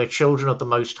creation, and we're children of the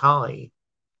Most High.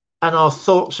 And our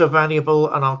thoughts are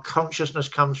valuable, and our consciousness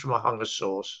comes from a higher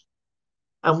source.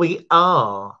 And we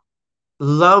are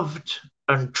loved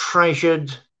and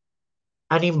treasured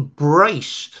and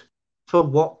embraced for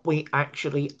what we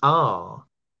actually are,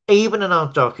 even in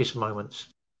our darkest moments.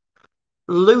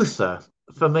 Luther,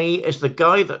 for me, is the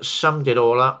guy that summed it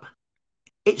all up.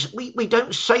 We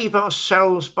don't save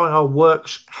ourselves by our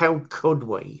works. How could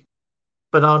we?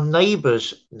 But our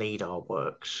neighbours need our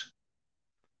works.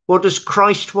 What does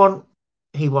Christ want?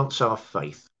 He wants our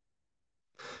faith.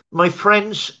 My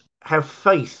friends, have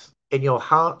faith in your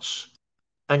hearts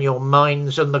and your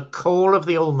minds and the call of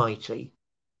the Almighty,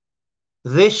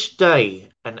 this day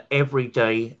and every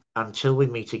day until we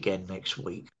meet again next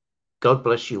week. God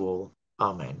bless you all.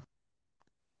 Amen.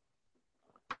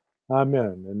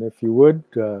 Amen. And if you would,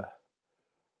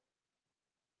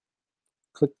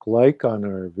 click like on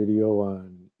our video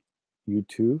on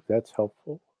YouTube. That's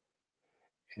helpful.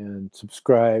 And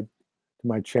subscribe to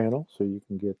my channel so you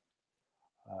can get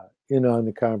in on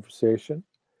the conversation.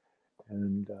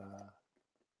 And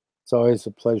it's always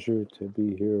a pleasure to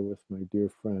be here with my dear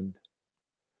friend,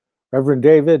 Reverend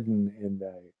David. And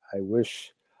I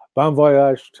wish bon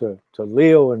voyage to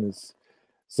Leo and his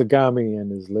Zagami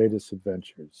and his latest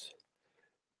adventures.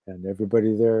 And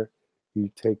everybody there,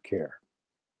 you take care.